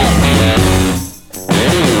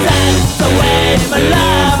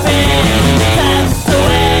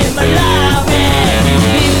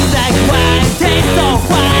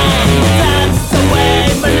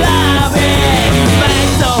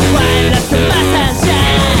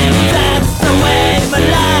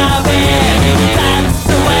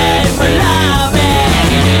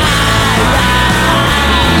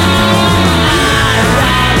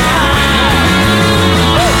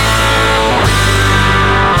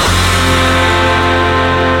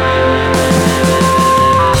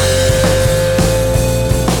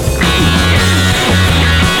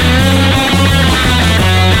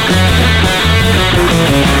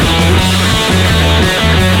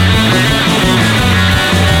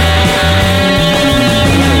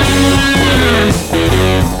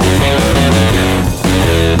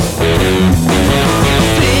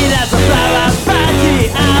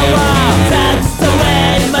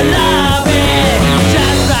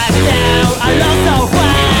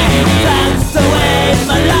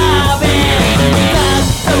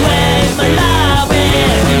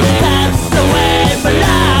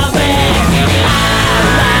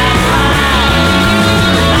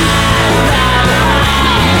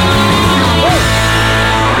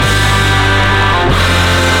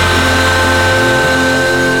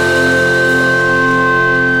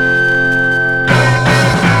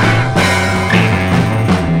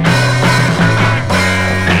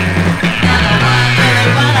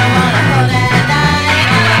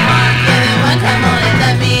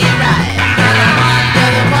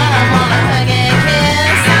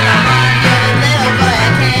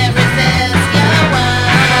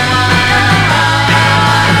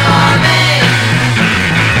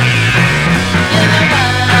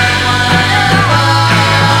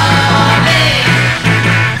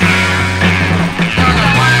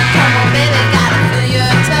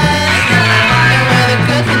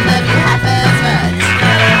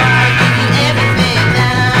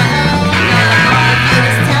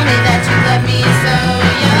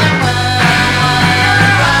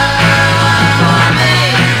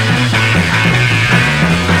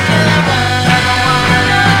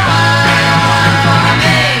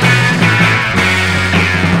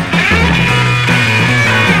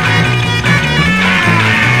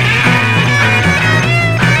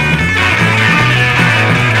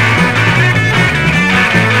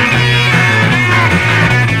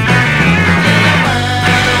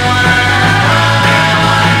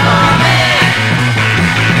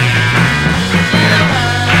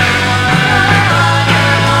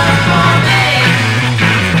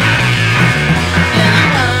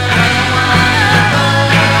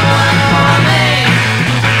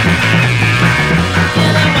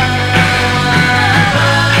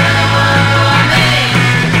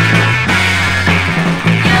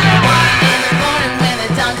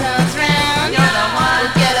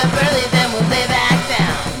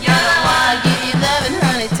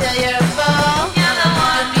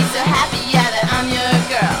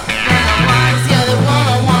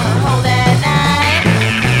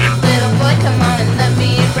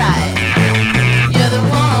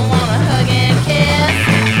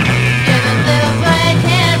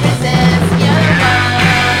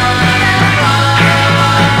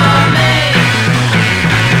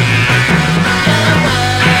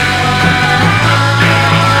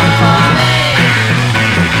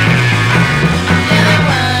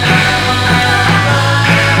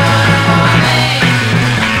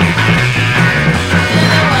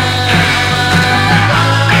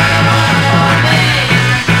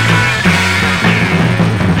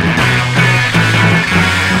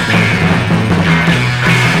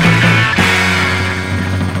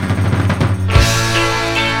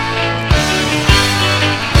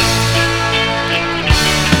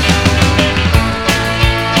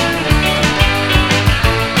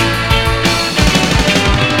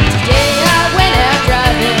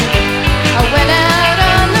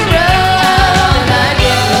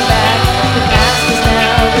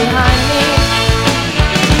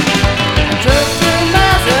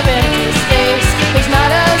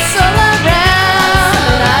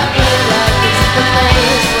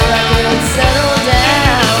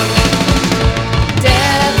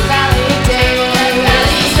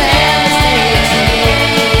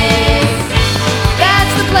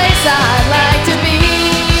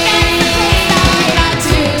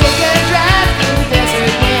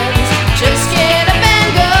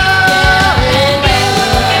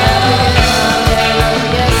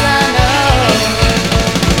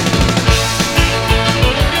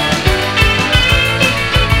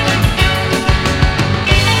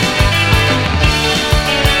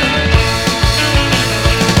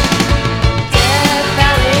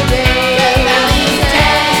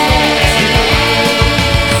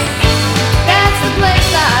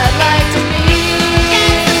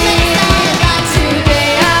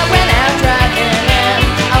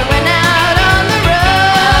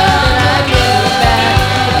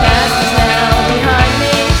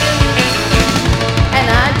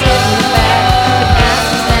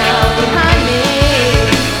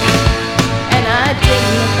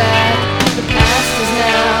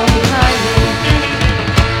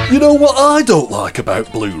 what I don't like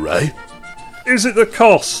about Blu-ray? Is it the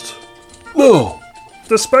cost? No.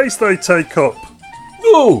 The space they take up?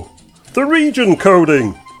 No. The region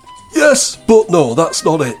coding? Yes, but no, that's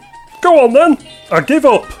not it. Go on then, I give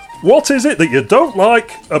up. What is it that you don't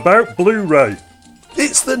like about Blu-ray?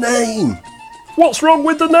 It's the name. What's wrong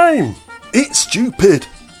with the name? It's stupid.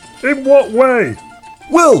 In what way?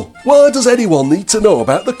 Well, why does anyone need to know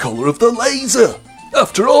about the colour of the laser?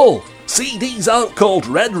 After all, CDs aren't called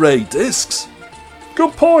Red Ray discs.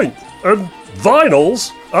 Good point. And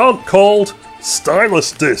vinyls aren't called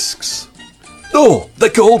stylus discs. No, they're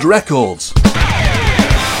called records.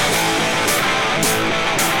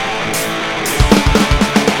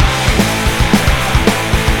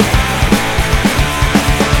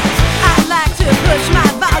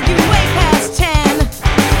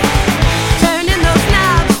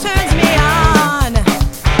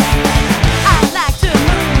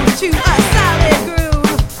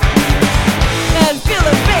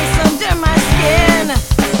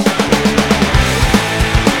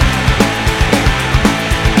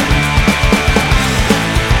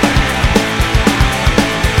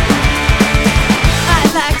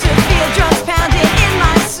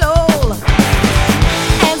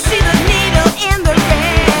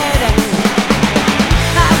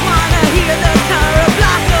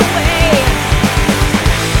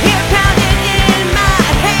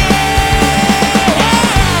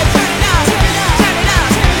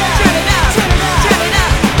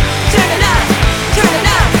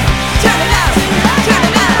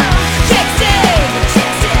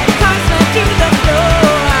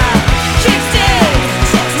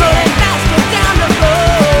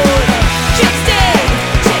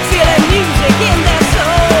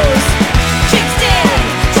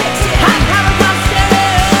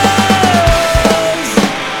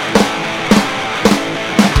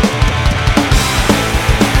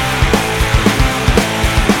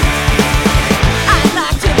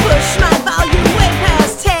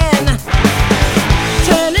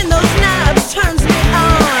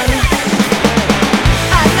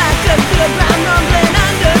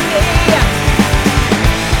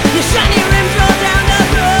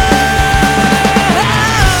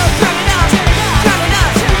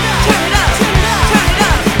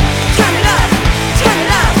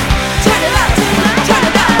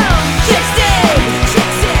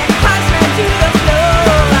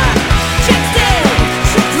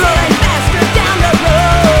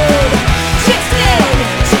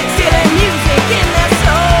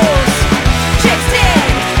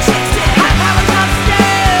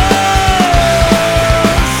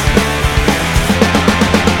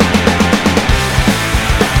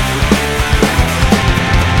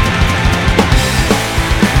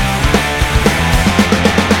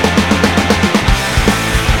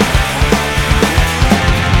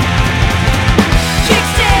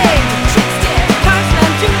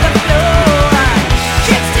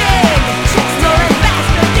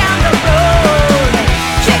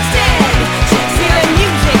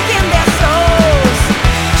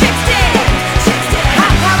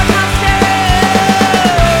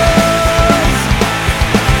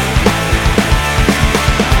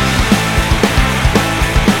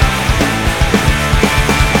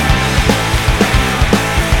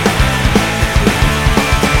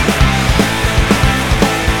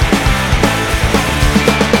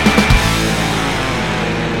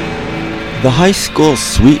 The high school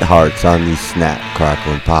sweethearts on the Snap,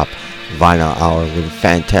 Crackle, and Pop Vinyl Hour with a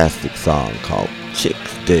fantastic song called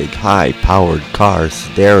Chicks Dig High-Powered Car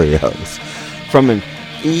Stereos from an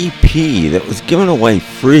EP that was given away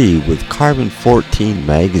free with Carbon 14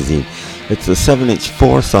 magazine. It's a 7-inch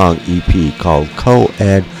 4-song EP called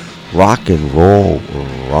Co-Ed Rock and Roll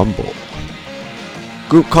Rumble.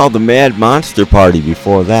 Group called the Mad Monster Party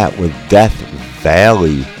before that with Death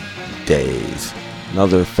Valley Days.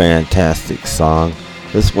 Another fantastic song.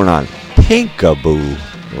 This one on Pinkaboo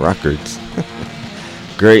Records.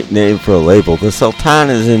 Great name for a label. The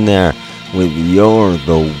Sultanas in there with You're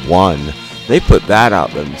the One. They put that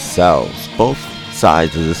out themselves. Both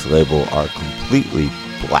sides of this label are completely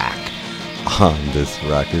black on this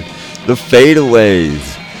record. The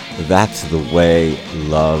Fadeaways. That's the Way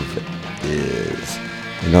Love Is.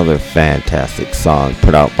 Another fantastic song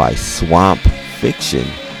put out by Swamp Fiction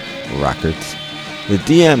Records. The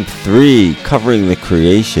DM3 covering The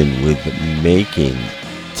Creation with Making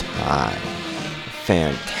Time.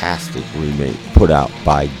 Fantastic remake put out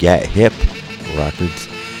by Get Hip Records.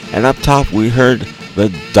 And up top we heard the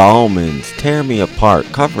Dahlmanns Tear Me Apart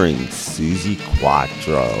covering Susie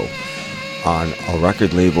Quattro on a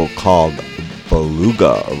record label called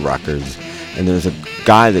Beluga Records. And there's a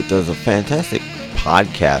guy that does a fantastic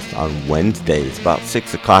podcast on Wednesdays, about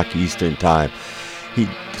 6 o'clock Eastern Time.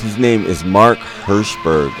 His name is Mark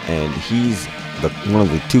Hirschberg, and he's one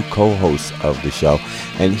of the two co-hosts of the show.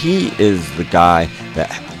 And he is the guy that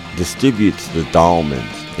distributes the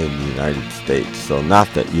Dahlmanns in the United States. So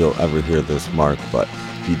not that you'll ever hear this, Mark, but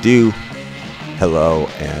if you do, hello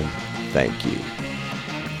and thank you.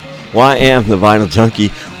 Well, I am the Vinyl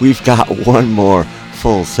Junkie. We've got one more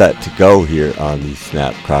full set to go here on the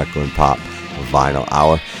Snap, Crackle, and Pop Vinyl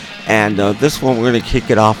Hour. And this one, we're going to kick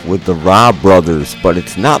it off with the Rob Brothers, but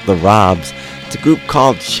it's not the Robs. It's a group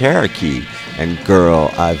called Cherokee. And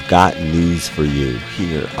Girl, I've Got News for You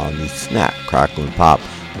here on the Snap, Crackle, and Pop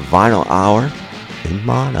Vinyl Hour in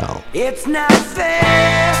mono. It's not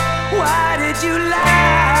fair. Why did you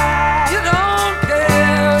lie? You don't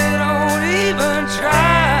care. You don't even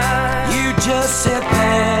try. You just sit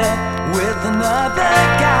there with another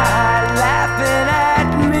guy laughing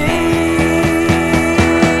at me.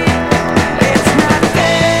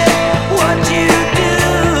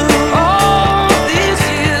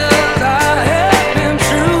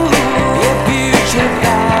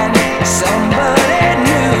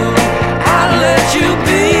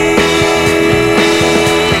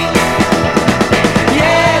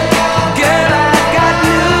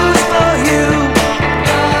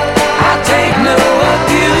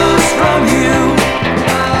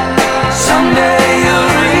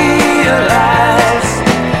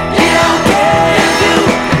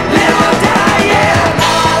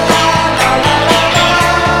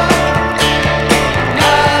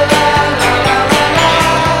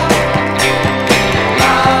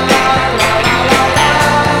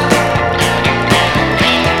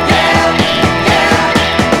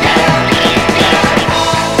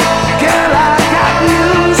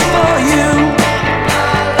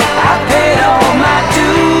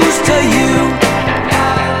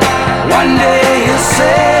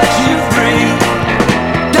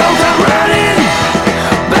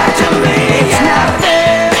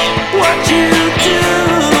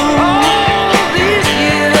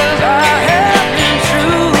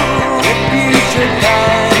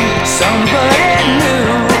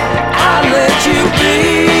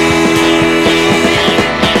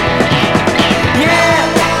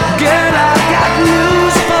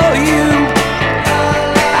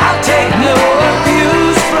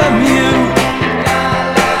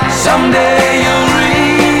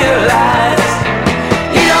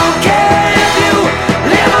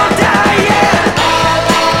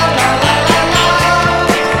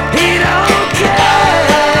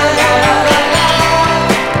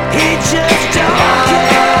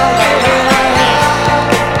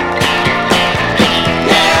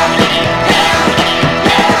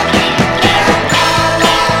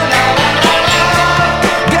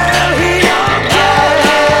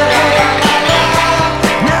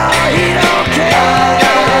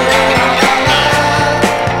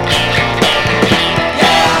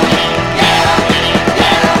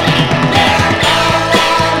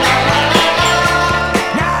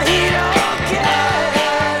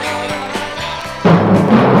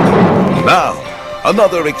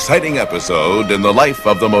 Another exciting episode in the life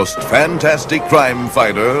of the most fantastic crime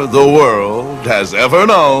fighter the world has ever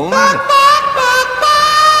known.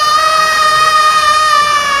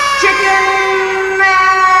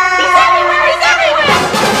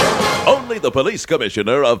 Only the police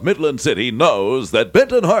commissioner of Midland City knows that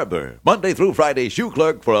Benton Harbor, Monday through Friday shoe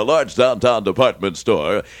clerk for a large downtown department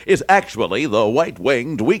store, is actually the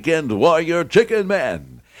white-winged weekend warrior Chicken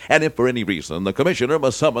Man. And if for any reason the commissioner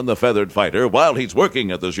must summon the feathered fighter while he's working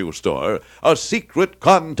at the shoe store, a secret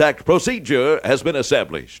contact procedure has been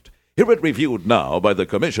established. Hear it reviewed now by the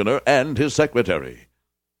commissioner and his secretary.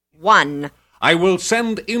 1. I will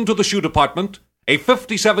send into the shoe department a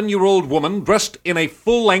 57-year-old woman dressed in a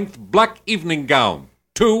full-length black evening gown.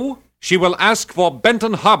 2. She will ask for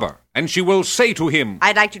Benton Harbor, and she will say to him,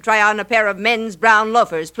 I'd like to try on a pair of men's brown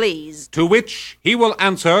loafers, please. To which he will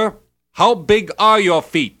answer, How big are your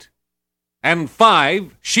feet? And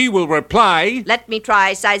 5, she will reply, Let me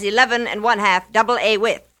try size 11 1/2 double A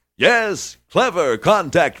width. Yes, clever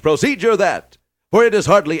contact procedure that. For it is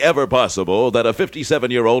hardly ever possible that a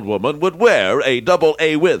 57-year-old woman would wear a double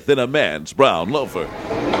A width in a man's brown loafer.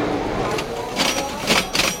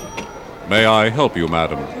 May I help you,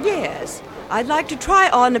 madam? Yes, I'd like to try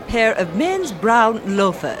on a pair of men's brown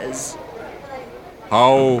loafers.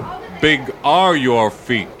 How big are your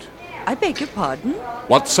feet? I beg your pardon?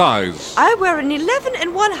 What size? I wear an 11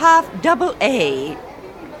 1/2 double A.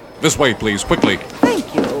 This way, please, quickly.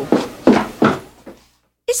 Thank you.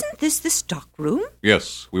 Isn't this the stock room?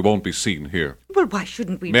 Yes, we won't be seen here. Well, why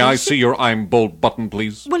shouldn't we May I see your I'm bold button,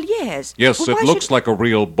 please? Well, yes. Yes, well, it looks like a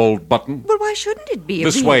real bold button. Well, why shouldn't it be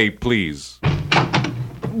This way, please.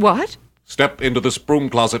 What? Step into this broom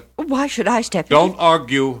closet. Why should I step in? Don't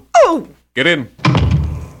argue. Oh! Get in.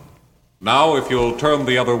 Now, if you'll turn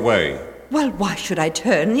the other way. Well, why should I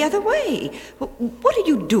turn the other way? What are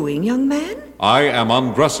you doing, young man? I am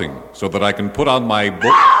undressing so that I can put on my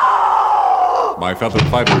my feathered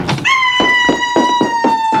fighter's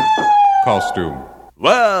costume.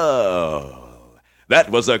 Well, that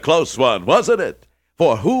was a close one, wasn't it?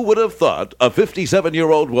 For who would have thought a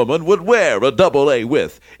 57-year-old woman would wear a double-A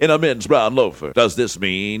width in a men's brown loafer? Does this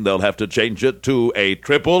mean they'll have to change it to a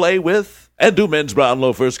triple-A width? And do men's brown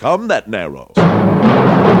loafers come that narrow?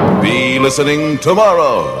 Be listening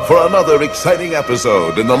tomorrow for another exciting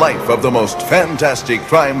episode in the life of the most fantastic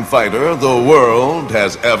crime fighter the world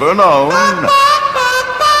has ever known.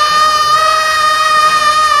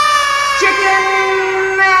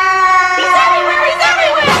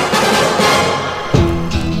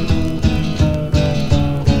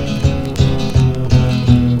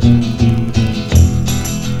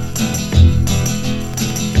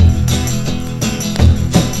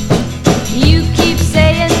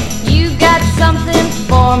 Something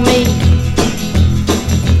for me,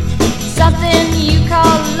 something you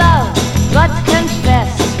call love, but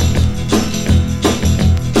confess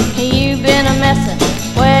you've been a messin'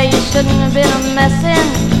 where you shouldn't have been a messin',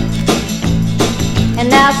 and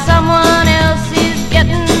now someone else is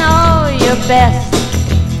getting all your best.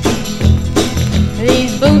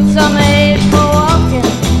 These boots are made for walking,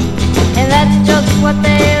 and that's just what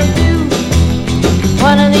they'll do.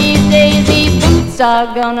 One of these days these boots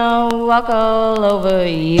are gonna walk all over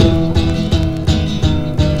you.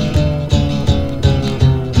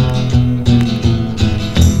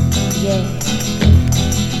 Yeah.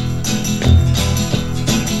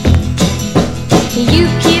 You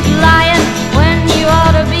keep lying when you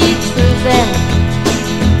ought to be truthing,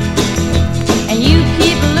 and you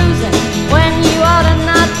keep losing when you ought to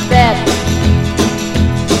not bet.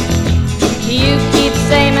 You keep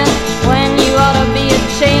saying when you ought to be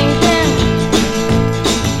a-changing.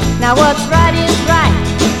 Now what's right is right,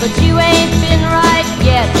 but you ain't been right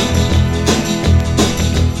yet.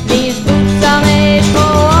 These boots are made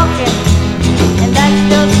for walking, and that's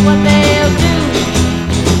just what they'll do.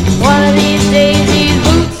 One of these days these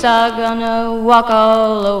boots are gonna walk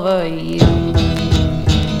all over you.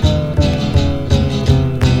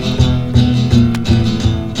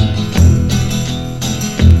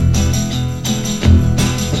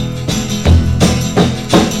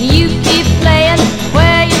 You keep playing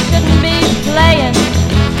where you shouldn't be playing,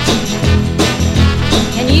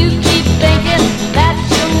 and you keep thinking that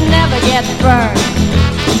you'll never get burned.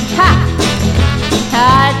 Ha!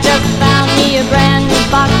 I just found me a brand new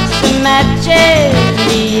box of matches,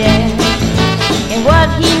 yeah. And what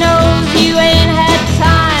he knows you ain't had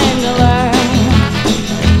time to learn.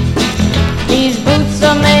 These boots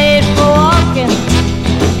are made for walking,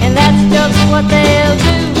 and that's just what they'll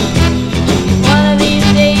do. One of these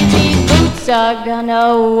days these boots are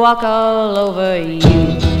gonna walk all over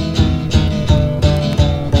you.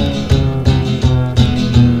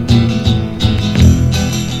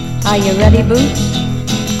 Are you ready, Boots?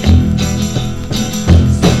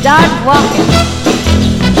 Start walking.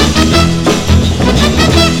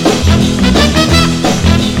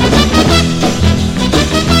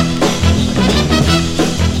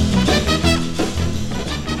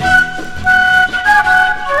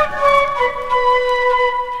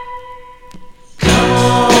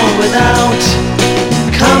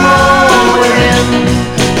 Come on within.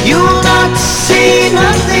 You'll not see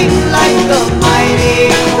nothing like the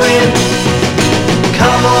mighty wind.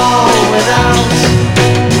 Come on without.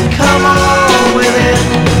 Come on within.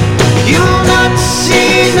 You'll not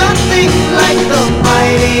see nothing like the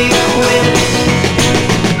mighty wind.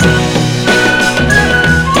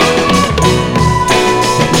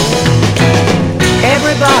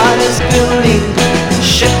 Everybody's building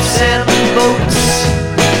ships and boats.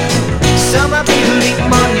 Some are building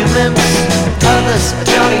monuments, others are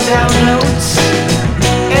jotting down notes.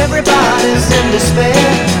 Everybody's in despair,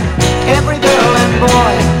 every girl and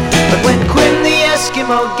boy. But when Quinn the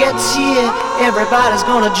Eskimo gets here, everybody's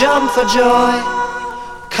gonna jump for joy.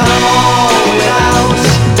 Come on without,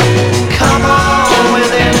 come on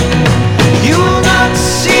within. You'll not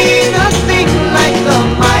see nothing like the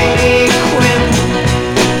mighty Quinn.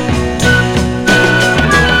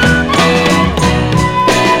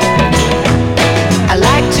 I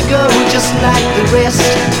like to go just like the rest.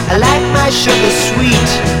 I like my sugar sweet,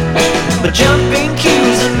 but jumping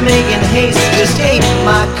queues and making haste just just ate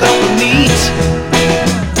my cup of meat.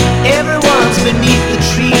 Everyone's beneath the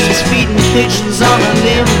trees feeding pigeons on a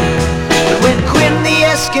limb. But when Quinn the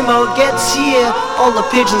Eskimo gets here, all the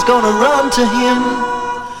pigeons gonna run to him.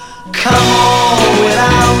 Come on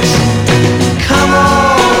without, come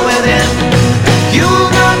on within. You'll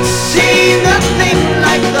not see nothing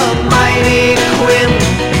like the mighty Quinn.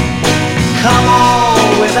 Come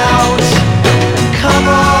on without, come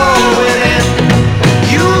on within.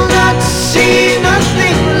 You'll not see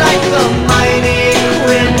nothing like the mighty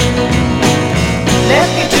Quinn. Let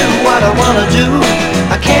me do what I wanna do,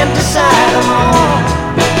 I can't decide them all.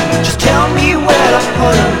 Just tell me where to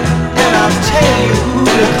put them, and I'll tell you who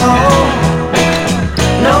to call.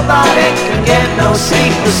 Nobody can get no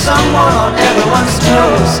sleep with someone on everyone's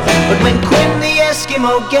toes. But when Quinn the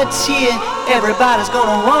Eskimo gets here, everybody's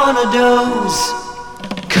gonna wanna doze.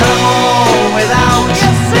 Come on without,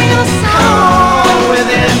 come on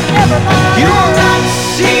within. You'll not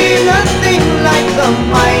see nothing like the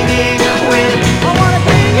mighty Quinn.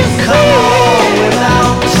 Come on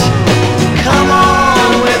without, come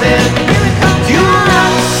on within. You'll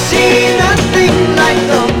not see nothing like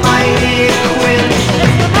the mighty Quinn.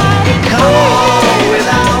 Come on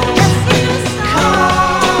without, come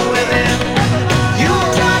on within.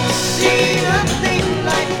 You'll not see nothing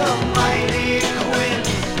like the mighty Quinn.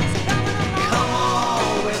 Come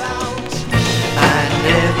on without. I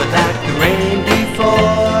never liked the rain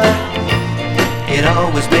before. It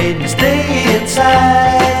always made me stay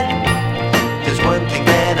inside. There's one thing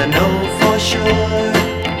that I know for sure,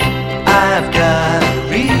 I've got a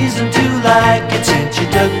reason to like it since you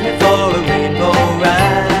took me for a rainbow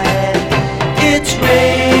ride. It's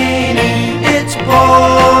rainy, it's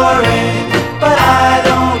pouring, but I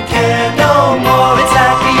don't care no more. It's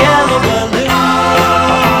like a yellow balloon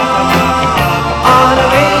on a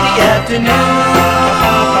rainy afternoon,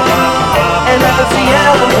 and love's a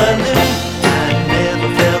yellow balloon. I never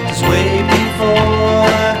felt this way before.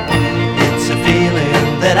 It's a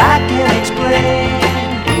feeling that I can't explain.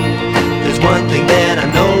 There's one thing that I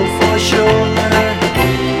know for sure,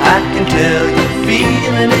 I can tell you're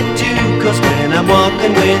feeling it too. Cause when I'm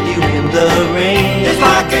walking with you in the rain, it's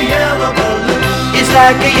like a yellow balloon. It's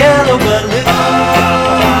like a yellow balloon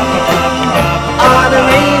on a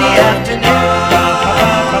rainy afternoon,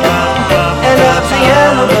 and love's a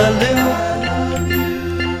yellow balloon.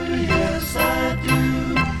 Yes I do,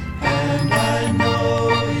 and I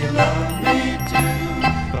know you love me too.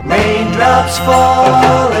 Raindrops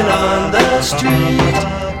falling on the street,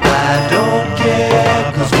 I don't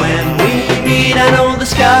care. Cause when we meet, I know the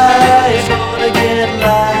sky is gonna get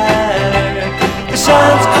lighter. The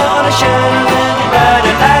sun's gonna shine a little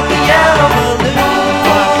brighter, like a yellow balloon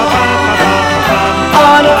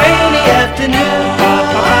on a rainy afternoon,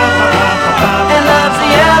 and love's a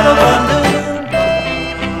yellow balloon.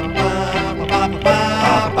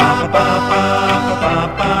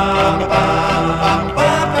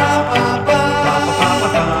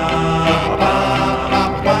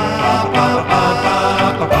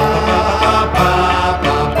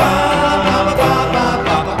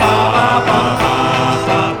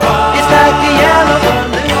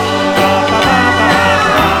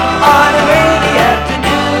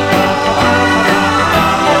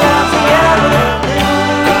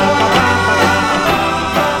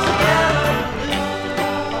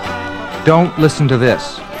 Don't listen to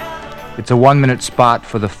this. It's a 1-minute spot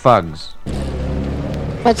for the thugs.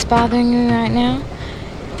 What's bothering you right now?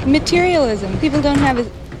 Materialism. People don't have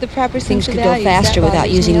the proper sense of values. Things could go faster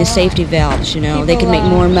without using the safety valves, you know. They could make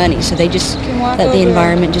more money, so they just let the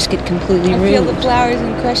environment just get completely ruined. Feel the flowers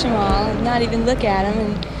and crush them all and not even look at them.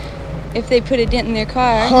 And if they put a dent in their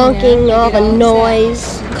car, honking, all the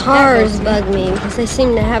noise. Cars bug me because they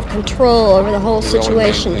seem to have control over the whole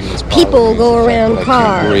situation. People will go around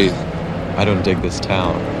cars. I don't dig this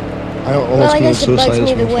town. Well, I guess it bugs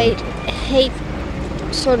me the way hate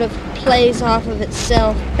sort of plays off of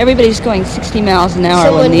itself. Everybody's going 60 miles an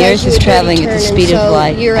hour when the earth is traveling at the speed of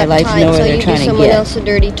light. I'd like to know where they're trying to get. Else a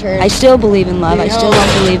dirty turn. I still believe in love. I still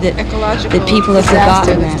don't believe that people have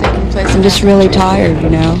forgotten that. I'm just really tired, you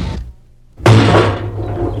know.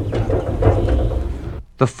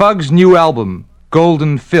 The Thugs' new album,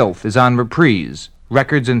 Golden Filth, is on Reprise,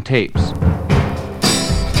 Records and Tapes.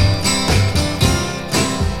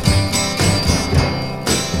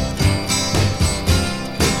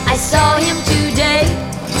 I saw him today,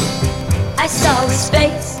 I saw his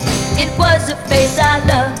face, it was a face I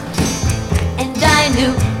loved, and I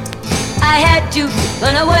knew I had to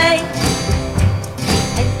run away,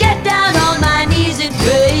 and get down on my knees and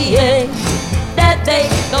pray that they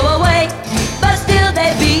go away, but still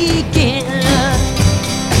they begin.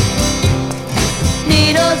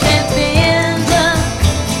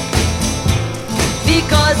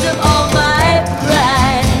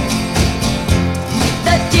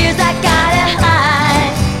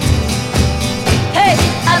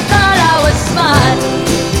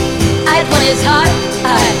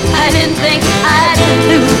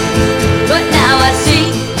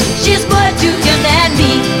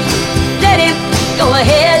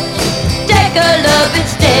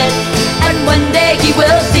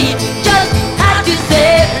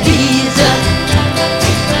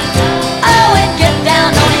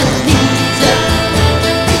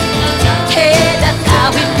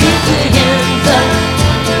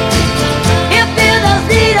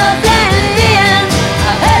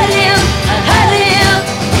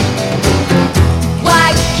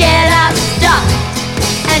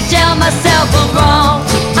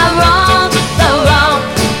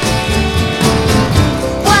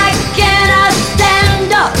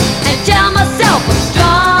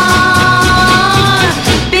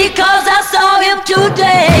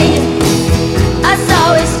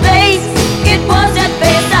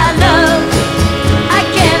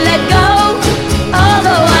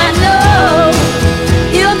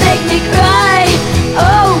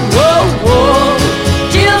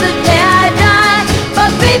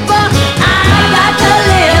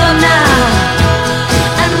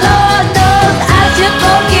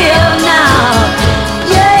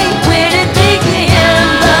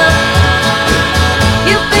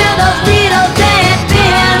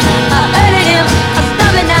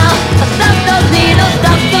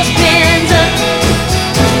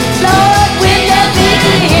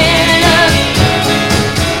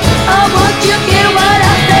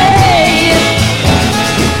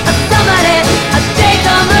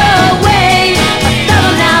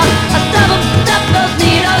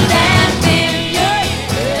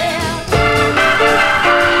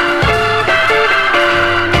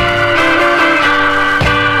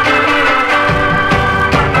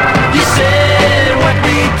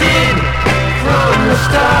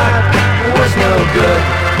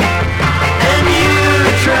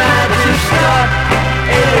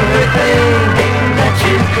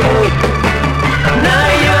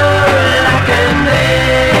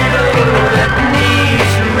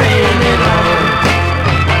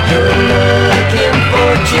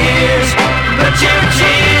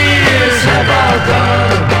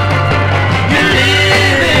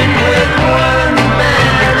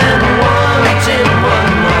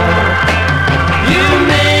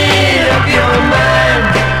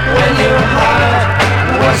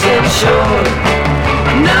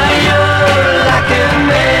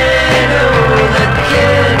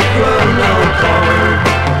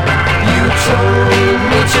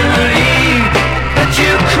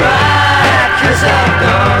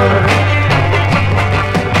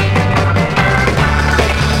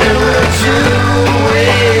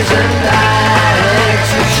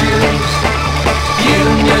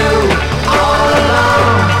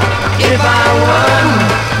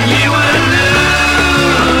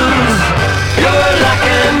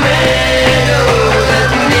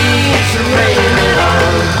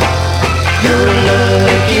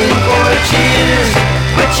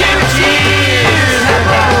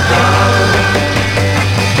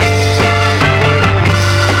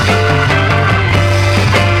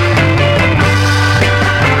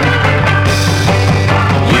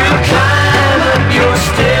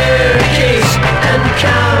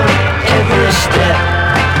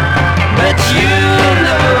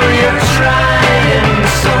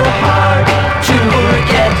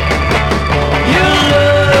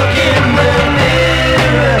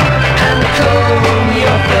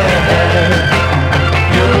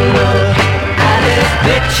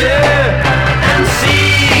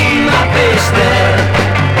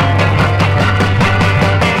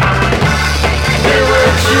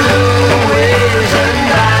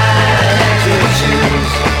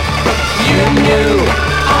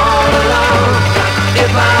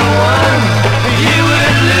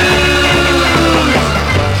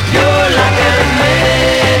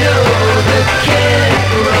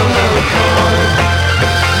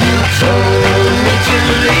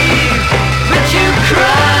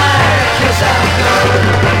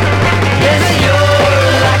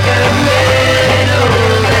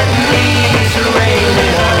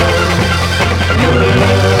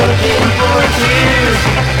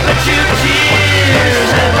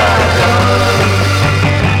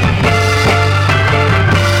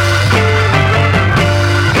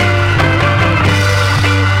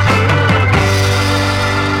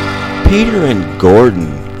 Peter and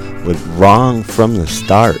Gordon with Wrong from the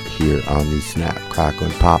Start here on the Snap, Crackle,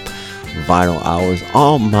 and Pop Vinyl Hours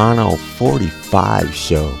All Mono 45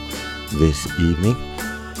 show this evening.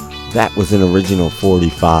 That was an original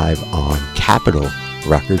 45 on Capitol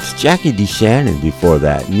Records. Jackie DeShannon before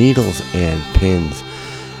that, Needles and Pins.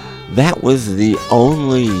 That was the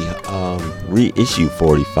only reissue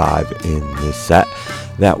 45 in this set.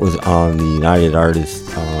 That was on the United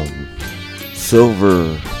Artists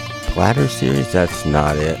Silver Platter series. That's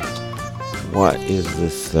not it. What is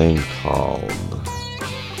this thing called?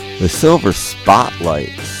 The Silver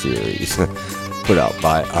Spotlight series. Put out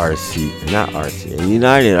by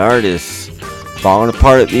United Artists. Falling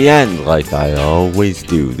apart at the end like I always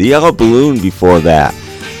do. The Yellow Balloon before that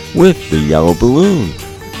with the Yellow Balloon.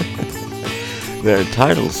 Their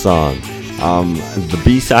title song. The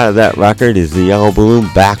B-side of that record is the Yellow Balloon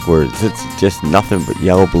backwards. It's just nothing but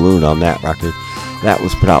Yellow Balloon on that record. That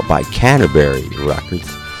was put out by Canterbury Records.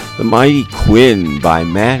 The Mighty Quinn by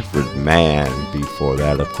Manfred Mann before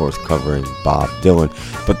that, of course, covering Bob Dylan.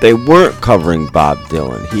 But they weren't covering Bob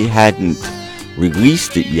Dylan. He hadn't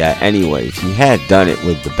released it yet anyways. He had done it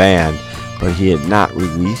with the band, but he had not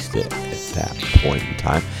released it at that point in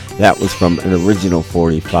time. That was from an original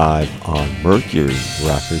 45 on Mercury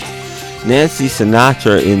Records. Nancy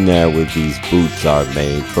Sinatra in there with These Boots Are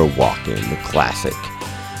Made for Walking, the classic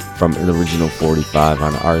from an original 45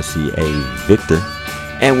 on RCA Victor.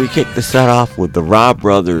 And we kicked the set off with the Robb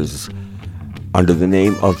Brothers under the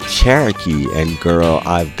name of Cherokee and Girl,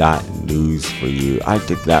 I've Got News for You. I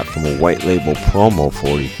took that from a white label promo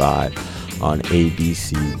 45 on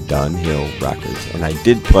ABC Dunhill Records. And I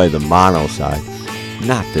did play the mono side.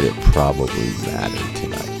 Not that it probably mattered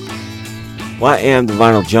tonight. Well, I am the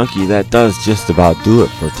Vinyl Junkie. That does just about do it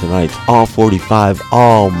for tonight's All 45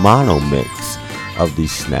 All Mono Mix of the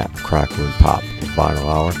Snap, Crackle, and Pop Vinyl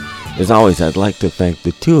Hour. As always, I'd like to thank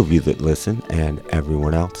the two of you that listen and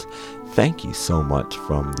everyone else. Thank you so much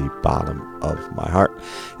from the bottom of my heart.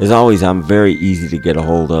 As always, I'm very easy to get a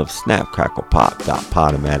hold of.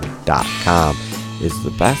 snapcracklepop.podomatic.com is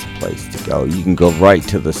the best place to go. You can go right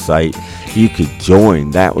to the site. You could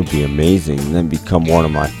join. That would be amazing. And then become one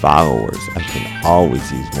of my followers. I can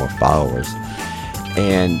always use more followers.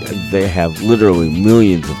 And they have literally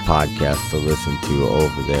millions of podcasts to listen to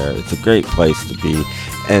over there. It's a great place to be.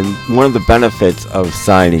 And one of the benefits of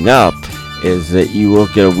signing up is that you will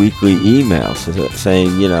get a weekly email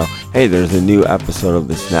saying, you know, hey, there's a new episode of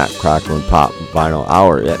the Snap, Crackle, and Pop Vinyl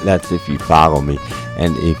Hour. That's if you follow me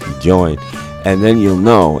and if you join. And then you'll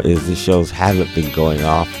know is the shows haven't been going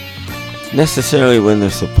off necessarily when they're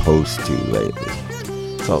supposed to lately.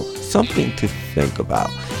 So something to think about.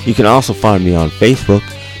 You can also find me on Facebook,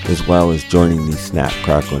 as well as joining the Snap,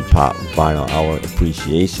 Crackle, and Pop Vinyl Hour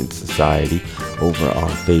Appreciation Society over on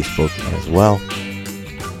Facebook as well.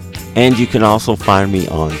 And you can also find me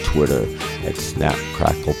on Twitter at Snap,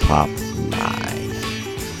 Crackle, Pop 9.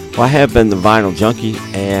 Well, I have been the Vinyl Junkie,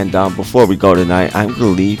 and before we go tonight, I'm going to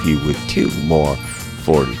leave you with two more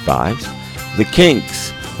 45s. The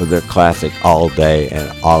Kinks with their classic All Day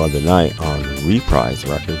and All of the Night on Reprise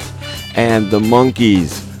Records, and the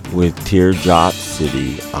Monkees with Teardrop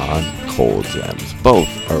City on Cold Gems, both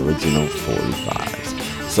original 45s.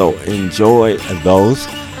 So enjoy those.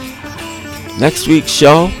 Next week's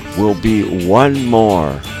show will be one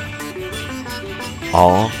more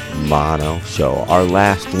all mono show. Our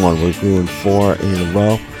last one. We're doing 4 in a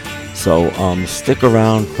row. So stick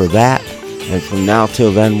around for that. And from now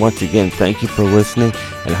till then, once again, thank you for listening.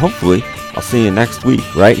 And hopefully, I'll see you next week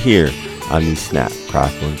right here on the Snap,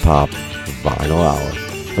 Crackle, and Pop Vinyl Hour.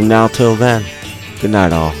 From now till then, good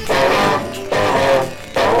night all.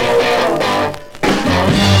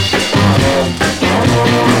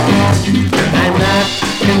 I'm not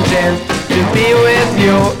content to be with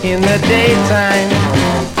you in the daytime.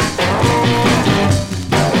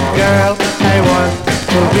 Girl, I want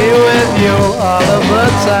to be with you all of the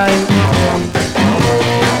time.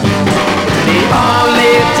 The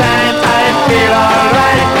only time I feel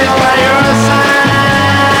alright is by your side.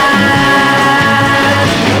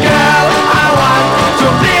 Girl, I want to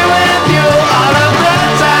be with you all of the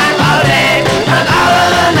time, all day and all of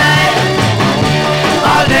the night.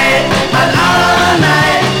 All day and all of the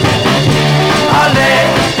night. All day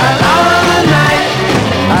and all of the night.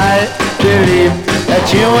 I believe that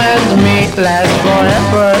you and me last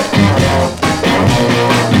forever.